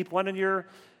 3-pack, keep one in your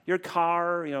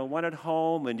car, one at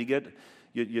home, and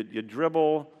you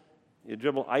dribble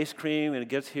ice cream, and it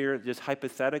gets here just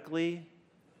hypothetically,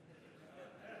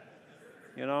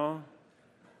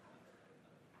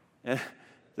 And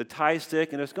the Tide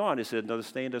stick, and it's gone. He said, no, the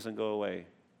stain doesn't go away.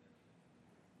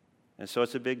 And so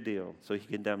it's a big deal. So he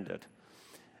condemned it.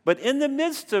 But in the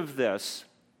midst of this,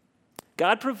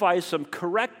 God provides some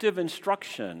corrective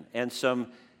instruction and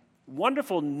some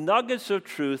wonderful nuggets of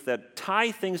truth that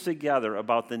tie things together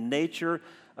about the nature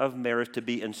of marriage to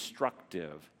be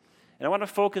instructive. And I want to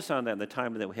focus on that in the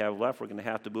time that we have left. We're going to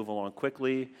have to move along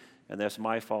quickly, and that's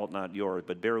my fault, not yours,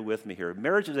 but bear with me here.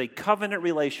 Marriage is a covenant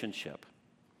relationship.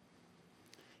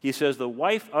 He says the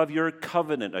wife of your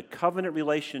covenant, a covenant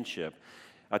relationship.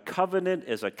 A covenant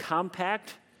is a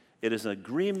compact. It is an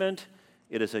agreement.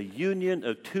 It is a union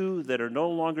of two that are no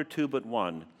longer two but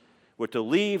one. We're to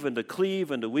leave and to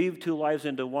cleave and to weave two lives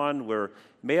into one, where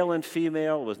male and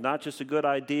female was not just a good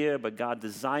idea, but God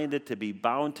designed it to be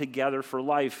bound together for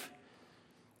life.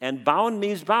 And bound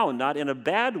means bound, not in a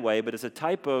bad way, but it's a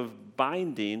type of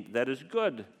binding that is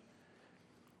good.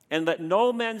 And let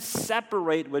no man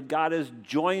separate what God has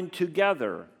joined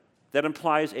together. That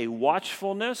implies a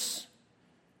watchfulness,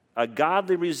 a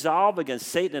godly resolve against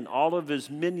Satan and all of his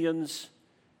minions.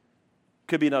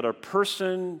 Could be another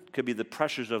person, could be the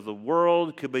pressures of the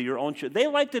world, could be your own children. They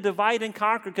like to divide and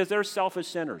conquer because they're selfish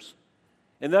sinners.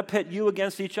 And they'll pit you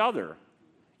against each other.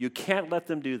 You can't let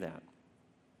them do that.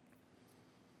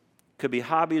 Could be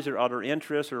hobbies or other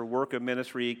interests or work of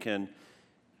ministry can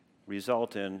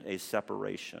result in a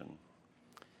separation.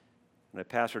 And I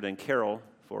pastored in Carroll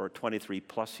for 23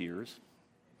 plus years.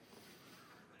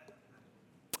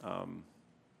 A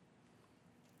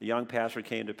young pastor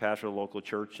came to pastor a local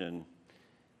church, and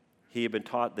he had been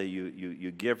taught that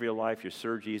you give your life, you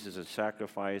serve Jesus as a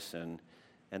sacrifice, and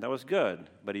that was good,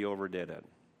 but he overdid it.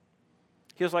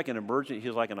 He was like in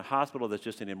a hospital that's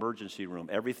just an emergency room.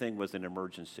 Everything was an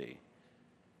emergency.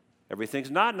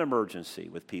 Everything's not an emergency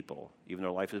with people. Even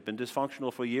though life has been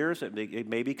dysfunctional for years, it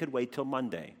maybe could wait till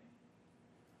Monday.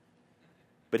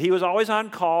 But he was always on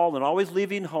call and always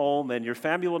leaving home, and your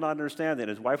family will not understand that.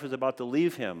 His wife was about to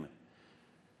leave him.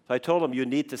 So I told him, you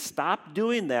need to stop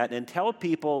doing that and tell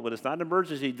people when it's not an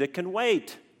emergency that can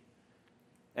wait.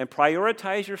 And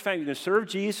prioritize your family. You can serve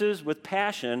Jesus with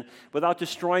passion without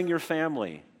destroying your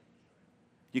family.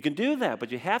 You can do that,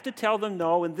 but you have to tell them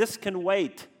no, and this can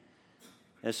wait.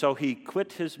 And so he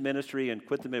quit his ministry and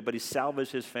quit the ministry, but he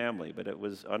salvaged his family, but it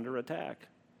was under attack.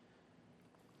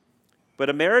 But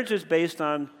a marriage is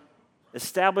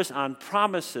established on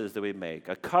promises that we make.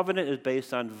 A covenant is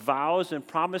based on vows and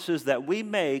promises that we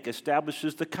make,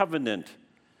 establishes the covenant.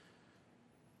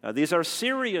 Now, these are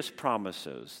serious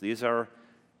promises. These are,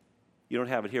 you don't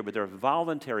have it here, but they're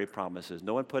voluntary promises.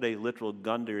 No one put a literal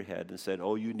gun to your head and said,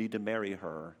 oh, you need to marry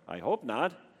her. I hope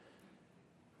not.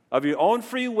 Of your own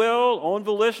free will, own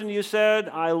volition, you said,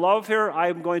 I love her,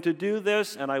 I'm going to do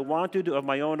this, and I want to do it of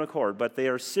my own accord. But they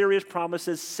are serious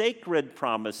promises, sacred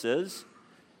promises.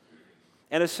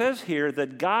 And it says here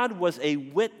that God was a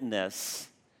witness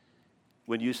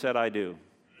when you said, I do.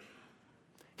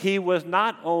 He was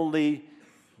not only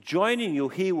joining you,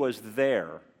 he was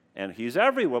there. And he's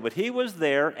everywhere, but he was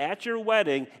there at your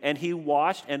wedding, and he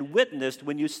watched and witnessed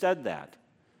when you said that.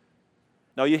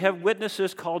 Now, you have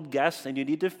witnesses called guests, and you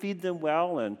need to feed them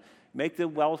well and make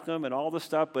them welcome and all the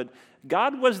stuff, but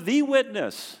God was the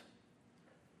witness.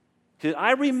 He said,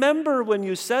 I remember when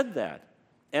you said that,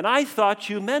 and I thought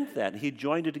you meant that. And he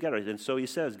joined it together. And so he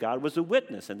says, God was a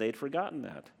witness, and they'd forgotten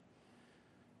that.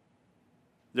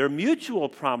 They're mutual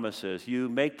promises. You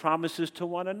make promises to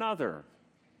one another.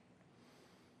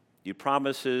 You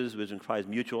promises, which implies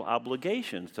mutual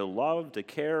obligations to love, to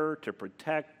care, to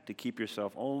protect, to keep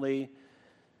yourself only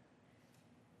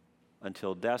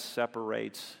until death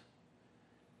separates,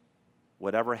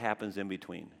 whatever happens in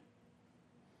between.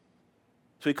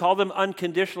 So we call them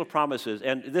unconditional promises.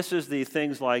 And this is the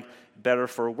things like better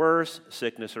for worse,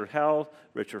 sickness or health,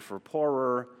 richer for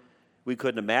poorer. We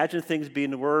couldn't imagine things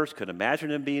being worse, couldn't imagine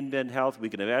them being in health. We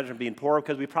could imagine being poor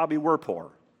because we probably were poor.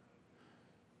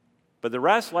 But the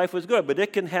rest, life was good. But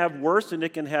it can have worse, and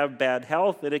it can have bad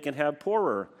health, and it can have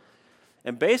poorer.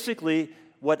 And basically,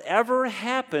 whatever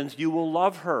happens, you will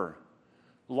love her.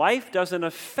 Life doesn't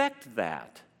affect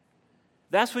that.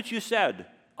 That's what you said.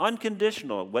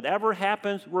 Unconditional. Whatever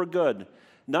happens, we're good.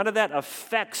 None of that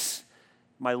affects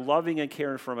my loving and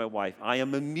caring for my wife. I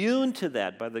am immune to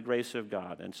that by the grace of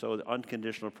God. And so the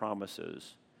unconditional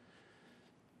promises.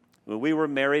 When we were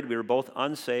married, we were both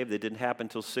unsaved. It didn't happen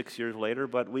until 6 years later,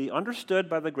 but we understood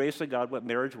by the grace of God what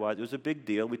marriage was. It was a big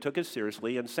deal. We took it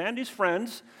seriously. And Sandy's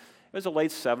friends, it was the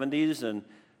late 70s, and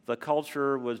the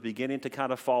culture was beginning to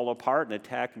kind of fall apart and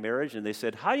attack marriage. And they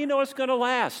said, how do you know it's going to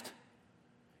last?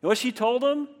 You know what she told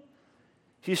them?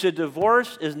 She said,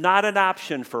 divorce is not an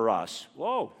option for us.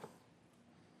 Whoa.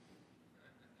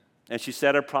 And she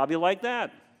said it probably like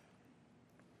that.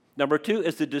 Number two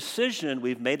is the decision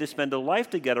we've made to spend a life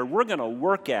together. We're going to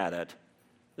work at it.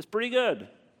 It's pretty good.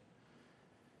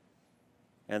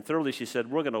 And thirdly, she said,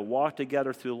 we're going to walk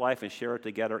together through life and share it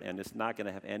together, and it's not going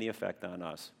to have any effect on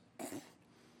us.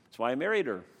 That's why I married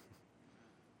her.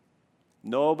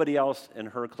 Nobody else in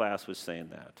her class was saying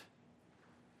that.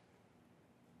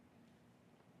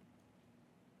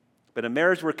 But in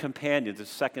marriage, we're companions. The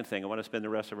second thing. I want to spend the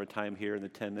rest of our time here in the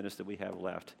 10 minutes that we have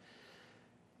left.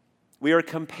 We are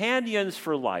companions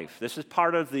for life. This is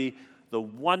part of the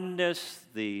oneness,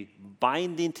 the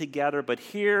binding together. But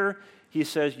here he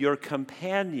says, your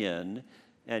companion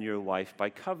and your wife by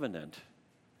covenant.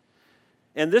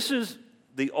 And this is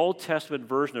the Old Testament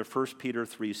version of 1 Peter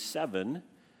 3:7,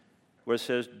 where it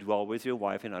says, dwell with your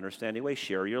wife in an understanding way.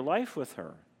 Share your life with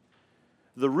her.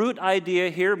 The root idea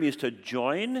here means to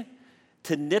join,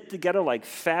 to knit together like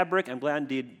fabric. I'm glad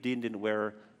Dean didn't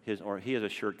wear he has a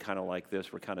shirt kind of like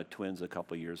this. We're kind of twins a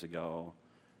couple years ago.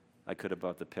 I could have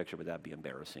brought the picture, but that'd be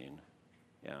embarrassing.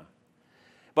 Yeah.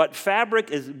 But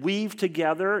fabric is weaved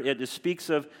together. It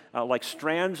speaks of like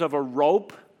strands of a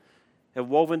rope have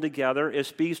woven together. It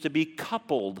speaks to be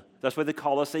coupled. That's why they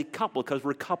call us a couple, because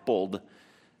we're coupled.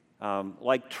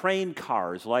 Like train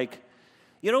cars. Like,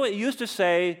 you know, it used to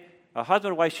say a husband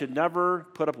and wife should never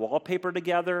put up wallpaper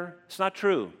together. It's not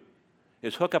true.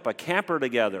 It's hook up a camper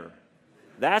together.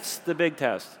 That's the big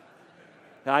test.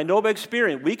 Now, I know by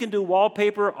experience, we can do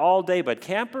wallpaper all day, but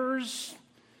campers,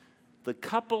 the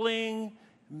coupling,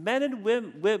 men and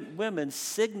women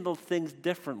signal things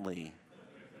differently.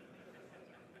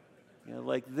 You know,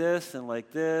 like this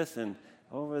and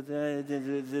over there.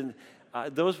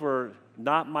 Those were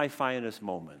not my finest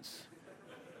moments.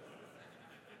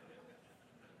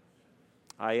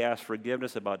 I ask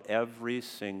forgiveness about every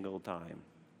single time.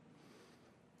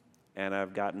 And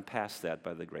I've gotten past that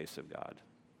by the grace of God.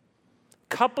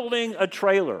 Coupling a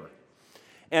trailer.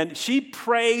 And she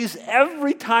prays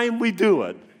every time we do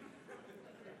it.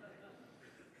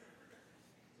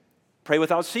 Pray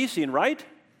without ceasing, right?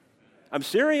 I'm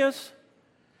serious.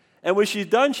 And when she's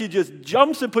done, she just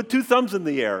jumps and put 2 thumbs in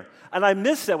the air. And I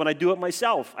miss that when I do it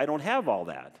myself. I don't have all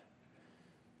that.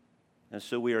 And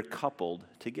so we are coupled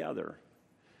together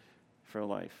for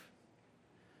life.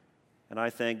 And I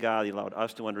thank God He allowed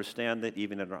us to understand that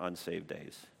even in our unsaved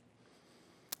days.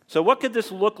 So what could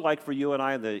this look like for you and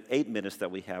I in the 8 minutes that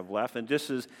we have left? And this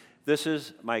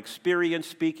is my experience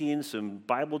speaking, some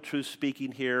Bible truth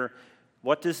speaking here.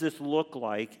 What does this look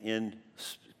like in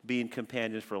being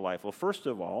companions for life? Well, first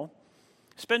of all,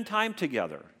 spend time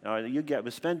together.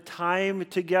 Spend time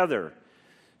together.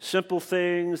 Simple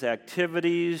things,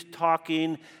 activities,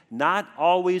 talking, not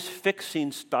always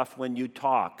fixing stuff when you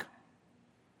talk.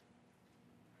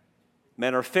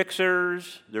 Men are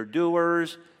fixers, they're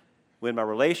doers. When my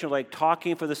relationship, like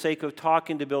talking for the sake of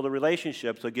talking to build a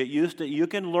relationship, so get used to it. You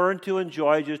can learn to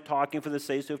enjoy just talking for the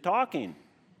sake of talking.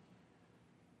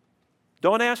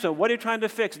 Don't ask them, what are you trying to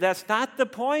fix? That's not the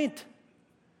point.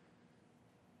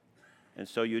 And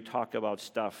so you talk about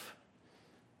stuff.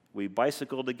 We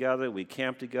bicycle together, we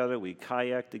camp together, we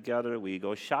kayak together, we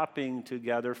go shopping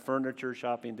together, furniture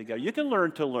shopping together. You can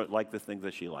learn to like the things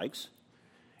that she likes.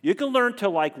 You can learn to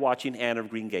like watching Anne of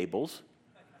Green Gables.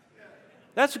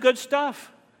 That's good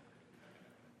stuff.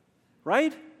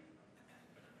 Right?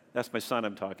 That's my son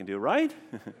I'm talking to, right?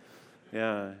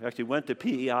 Yeah, I actually went to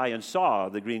PEI and saw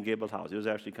the Green Gables house. It was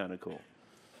actually kind of cool.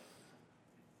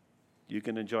 You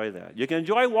can enjoy that. You can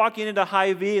enjoy walking into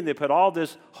Hy-Vee and they put all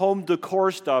this home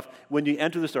decor stuff when you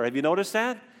enter the store. Have you noticed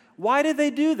that? Why did they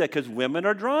do that? Because women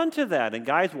are drawn to that. And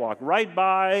guys walk right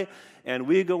by and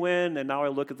we go in and now I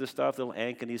look at the stuff, the little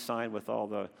Ankeny sign with all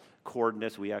the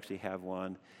coordinates. We actually have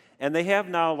one. And they have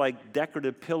now like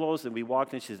decorative pillows and we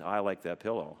walked in and she says, I like that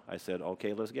pillow. I said,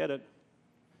 okay, let's get it.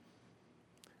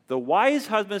 The wise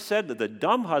husband said that the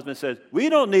dumb husband says, we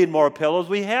don't need more pillows.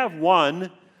 We have one.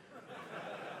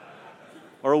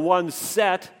 Or one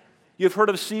set. You've heard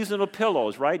of seasonal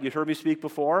pillows, right? You've heard me speak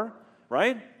before,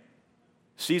 right?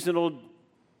 Seasonal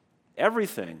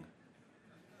everything.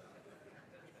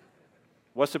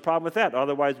 What's the problem with that?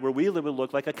 Otherwise, where we live would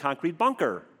look like a concrete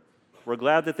bunker. We're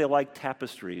glad that they like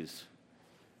tapestries.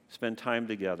 Spend time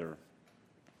together.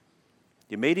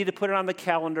 You may need to put it on the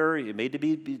calendar. You may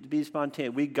need to be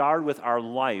spontaneous. We guard with our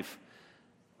life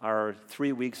our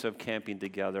 3 weeks of camping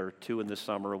together, 2 in the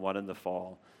summer, 1 in the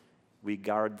fall. We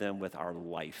guard them with our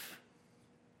life.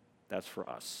 That's for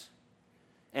us.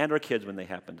 And our kids when they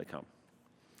happen to come.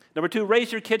 Number 2,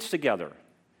 raise your kids together.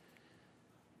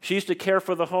 She used to care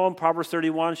for the home. Proverbs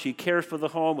 31, she cares for the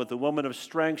home with the woman of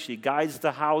strength. She guides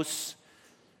the house.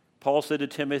 Paul said to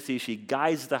Timothy, she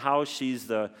guides the house. She's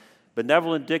the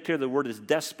benevolent dictator. The word is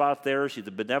despot there. She's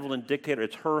the benevolent dictator.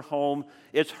 It's her home.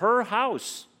 It's her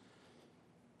house.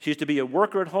 She's to be a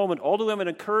worker at home, and all the women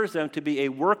encourage them to be a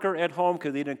worker at home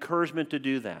because they need encouragement to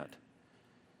do that.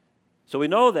 So we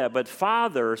know that, but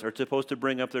fathers are supposed to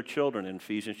bring up their children in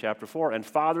Ephesians chapter 4. And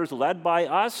fathers led by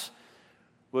us,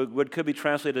 what could be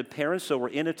translated parents, so we're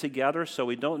in it together, so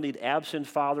we don't need absent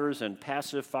fathers and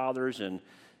passive fathers and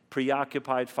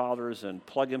preoccupied fathers and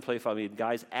plug-and-play fathers. We need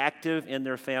guys active in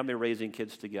their family raising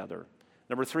kids together.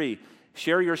 Number 3,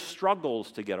 share your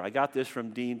struggles together. I got this from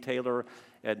Dean Taylor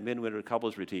at Midwinter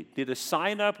Couples Retreat. Need to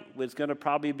sign up. It's going to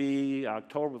probably be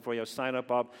October before you have sign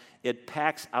up. It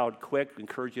packs out quick.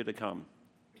 Encourage you to come.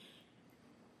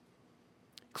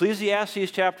 Ecclesiastes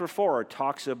chapter 4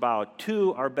 talks about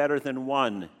 2 are better than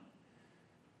 1.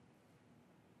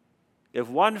 If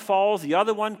one falls, the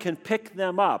other one can pick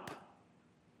them up.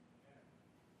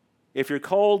 If you're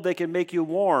cold, they can make you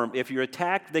warm. If you're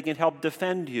attacked, they can help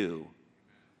defend you.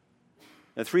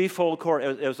 The threefold cord,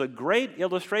 it was a great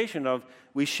illustration of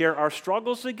we share our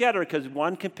struggles together because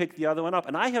one can pick the other one up.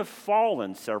 And I have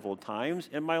fallen several times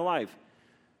in my life.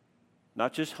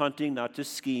 Not just hunting, not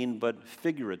just skiing, but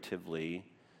figuratively.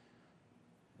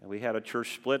 And we had a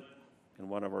church split in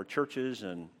one of our churches,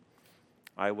 and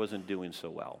I wasn't doing so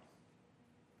well.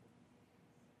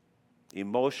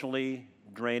 Emotionally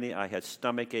draining, I had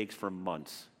stomach aches for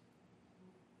months.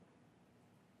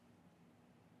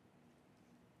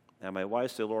 And my wife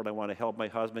said, Lord, I want to help my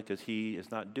husband because he's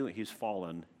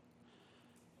fallen.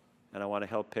 And I want to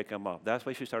help pick him up. That's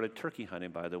why she started turkey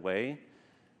hunting, by the way.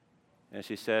 And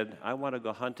she said, I want to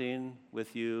go hunting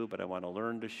with you, but I want to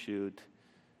learn to shoot.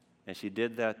 And she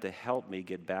did that to help me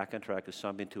get back on track as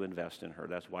something to invest in her.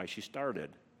 That's why she started,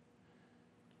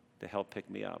 to help pick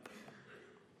me up.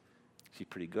 She's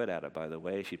pretty good at it, by the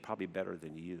way. She's probably better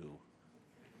than you.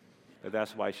 But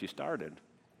that's why she started.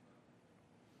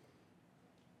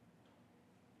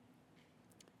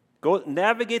 Go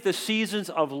navigate the seasons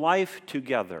of life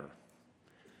together.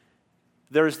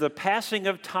 There's the passing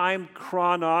of time,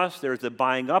 chronos. There's the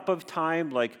buying up of time,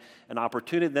 like an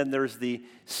opportunity. Then there's the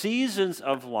seasons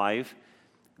of life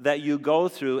that you go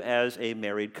through as a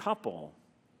married couple.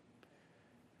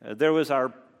 There was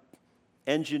our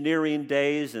engineering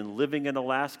days and living in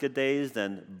Alaska days,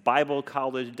 then Bible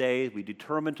college days. We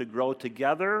determined to grow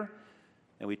together,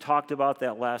 and we talked about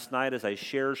that last night as I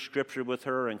shared scripture with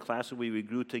her in class. We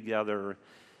grew together.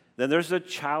 Then there's the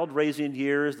child-raising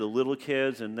years, the little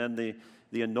kids, and then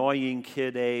the annoying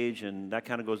kid age, and that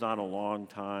kind of goes on a long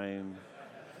time.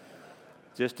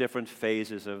 Just different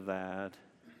phases of that.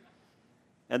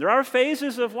 And there are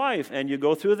phases of life, and you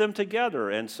go through them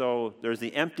together. And so there's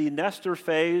the empty nester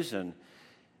phase, and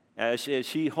as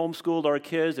she homeschooled our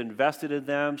kids, invested in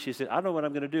them, she said, I don't know what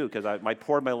I'm going to do because I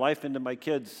poured my life into my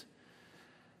kids.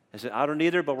 I said, I don't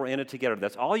either, but we're in it together.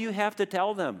 That's all you have to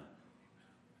tell them.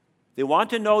 They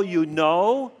want to know you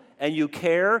know and you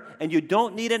care, and you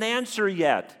don't need an answer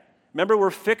yet. Remember,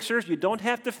 we're fixers. You don't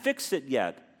have to fix it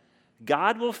yet.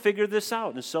 God will figure this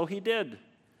out, and so he did.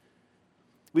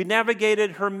 We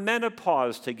navigated her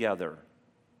menopause together.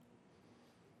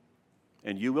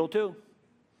 And you will too.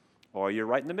 Or you're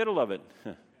right in the middle of it.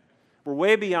 We're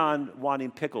way beyond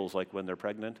wanting pickles like when they're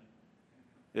pregnant.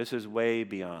 This is way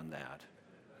beyond that.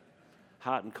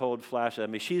 Hot and cold flashes. I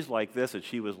mean, she's like this and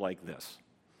she was like this.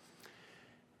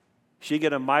 She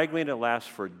get a migraine that lasts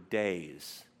for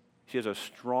days. She has a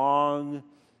strong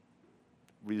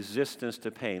resistance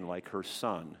to pain like her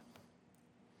son.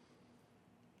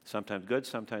 Sometimes good,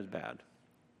 sometimes bad.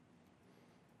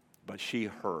 But she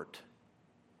hurt.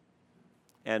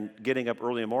 And getting up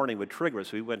early in the morning would trigger us.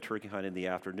 So we went turkey hunting in the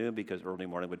afternoon because early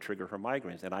morning would trigger her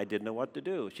migraines. And I didn't know what to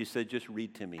do. She said, just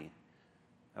read to me.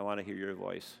 I want to hear your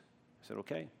voice. I said,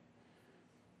 okay.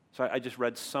 So I just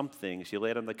read something. She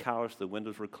laid on the couch. The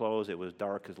windows were closed. It was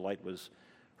dark because light was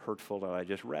hurtful. And I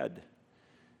just read.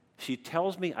 She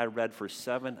tells me I read for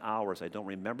 7 hours. I don't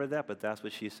remember that, but that's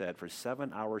what she said. For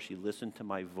 7 hours, she listened to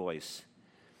my voice.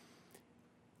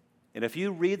 And if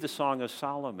you read the Song of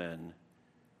Solomon,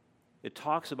 it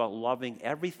talks about loving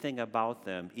everything about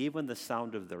them, even the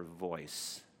sound of their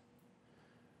voice.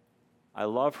 I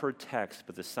love her text,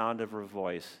 but the sound of her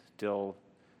voice still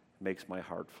makes my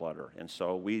heart flutter. And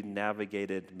so we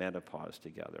navigated menopause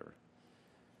together.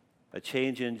 A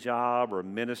change in job or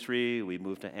ministry, we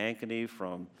moved to Ankeny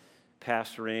from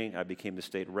pastoring. I became the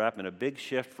state rep, and a big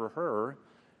shift for her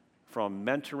from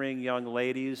mentoring young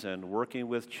ladies and working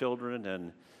with children,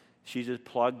 and she just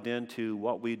plugged into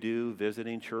what we do,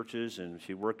 visiting churches, and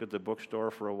she worked at the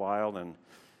bookstore for a while, and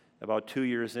about 2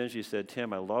 years in, she said,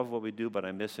 Tim, I love what we do, but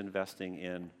I miss investing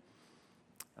in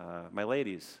my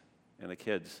ladies and the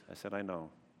kids. I said, I know.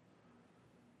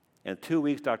 In 2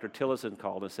 weeks, Dr. Tillotson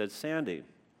called and said, Sandy,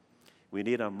 we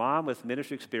need a mom with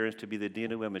ministry experience to be the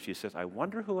dean of women. She says, I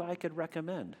wonder who I could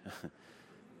recommend.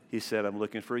 He said, I'm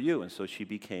looking for you. And so she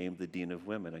became the dean of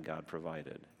women, and God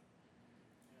provided.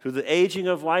 Through the aging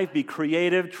of life, be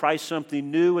creative, try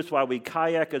something new. It's why we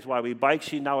kayak, it's why we bike.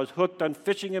 She now is hooked on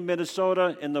fishing in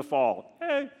Minnesota in the fall.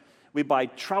 Hey, we buy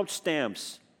trout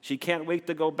stamps. She can't wait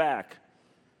to go back.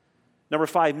 Number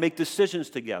 5, make decisions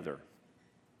together.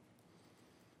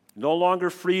 No longer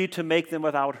free to make them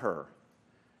without her.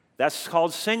 That's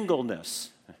called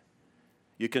singleness.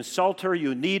 You consult her,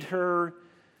 you need her.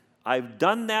 I've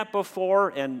done that before,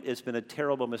 and it's been a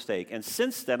terrible mistake. And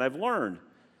since then, I've learned.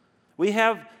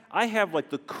 I have like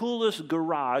the coolest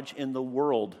garage in the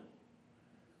world.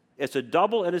 It's a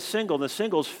double and a single, and the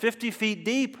single's 50 feet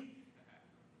deep.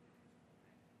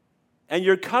 And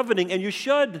you're coveting, and you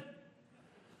should.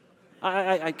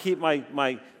 I keep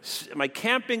my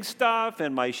camping stuff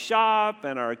and my shop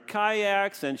and our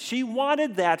kayaks, and she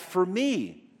wanted that for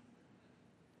me.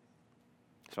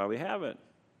 That's why we have it.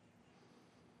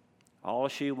 All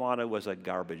she wanted was a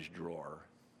garbage drawer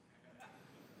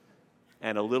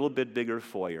and a little bit bigger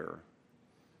foyer.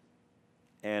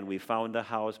 And we found a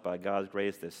house by God's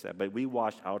grace but we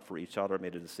watched out for each other,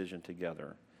 made a decision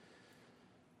together.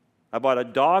 I bought a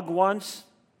dog once.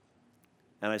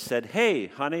 And I said, hey,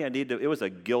 honey, it was a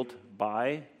guilt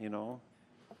buy,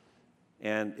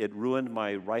 and it ruined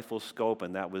my rifle scope,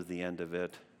 and that was the end of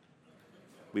it.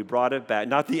 We brought it back,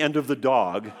 not the end of the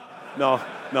dog. No,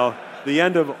 the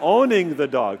end of owning the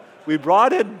dog. We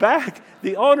brought it back.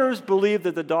 The owners believed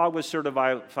that the dog was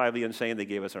certifiably insane. They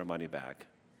gave us our money back.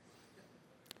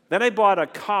 Then I bought a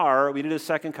car. We needed a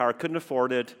second car, couldn't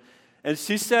afford it. And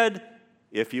she said,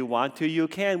 If you want to, you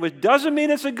can, which doesn't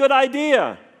mean it's a good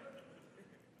idea.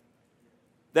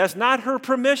 That's not her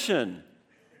permission.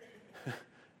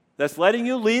 That's letting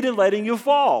you lead and letting you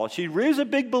fall. She really is a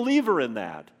big believer in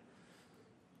that.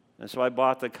 And so I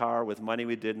bought the car with money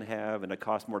we didn't have, and it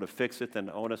cost more to fix it than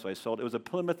to own it, so I sold it. It was a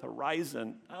Plymouth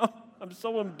Horizon. Oh, I'm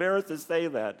so embarrassed to say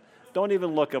that. Don't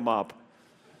even look them up.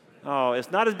 Oh,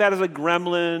 it's not as bad as a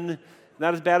Gremlin,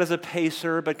 not as bad as a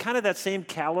Pacer, but kind of that same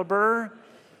caliber.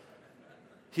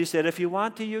 She said, if you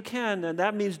want to, you can, and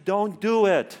that means don't do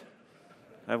it.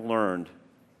 I've learned.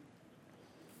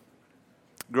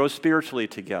 Grow spiritually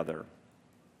together.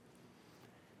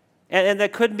 And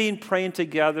that could mean praying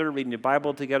together, reading the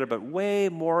Bible together, but way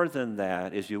more than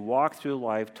that, as you walk through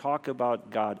life, talk about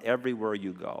God everywhere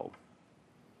you go.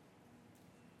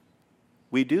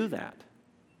 We do that.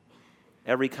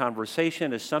 Every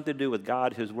conversation has something to do with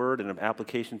God, His Word, and an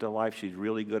application to life. She's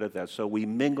really good at that. So we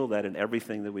mingle that in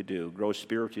everything that we do. Grow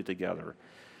spiritually together.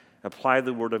 Apply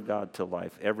the Word of God to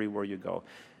life everywhere you go.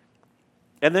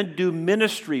 And then do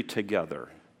ministry together.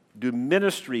 Do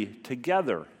ministry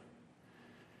together.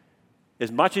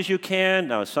 As much as you can.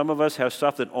 Now, some of us have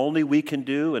stuff that only we can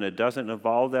do, and it doesn't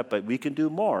involve that, but we can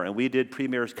do more. And we did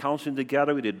pre-marriage counseling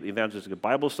together. We did evangelistic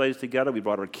Bible studies together. We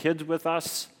brought our kids with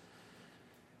us.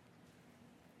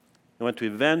 We went to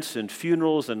events and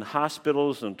funerals and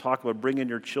hospitals and talked about bringing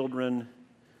your children.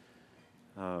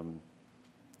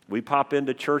 We pop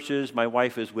into churches. My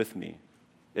wife is with me.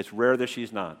 It's rare that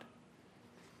she's not.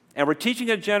 And we're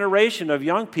teaching a generation of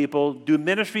young people, do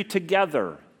ministry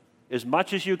together as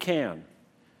much as you can.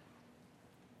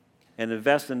 And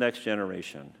invest in the next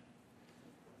generation.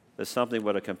 That's something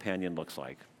what a companion looks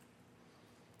like.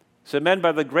 So men,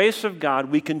 by the grace of God,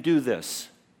 we can do this.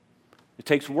 It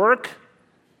takes work.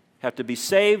 Have to be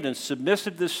saved and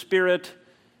submissive to the Spirit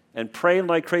and praying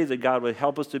like crazy that God would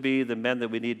help us to be the men that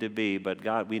we need to be. But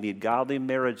God, we need godly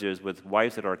marriages with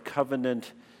wives that are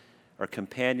covenant, are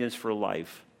companions for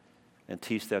life, and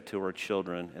teach that to our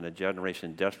children and a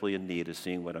generation desperately in need of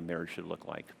seeing what a marriage should look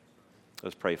like.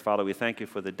 Let's pray. Father, we thank you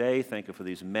for the day. Thank you for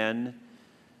these men.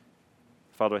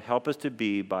 Father, help us to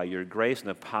be, by your grace and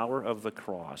the power of the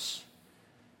cross,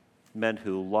 men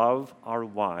who love our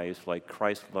wives like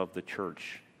Christ loved the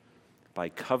church, by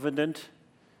covenant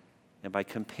and by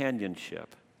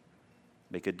companionship.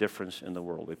 Make a difference in the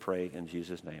world. We pray in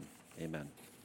Jesus' name. Amen.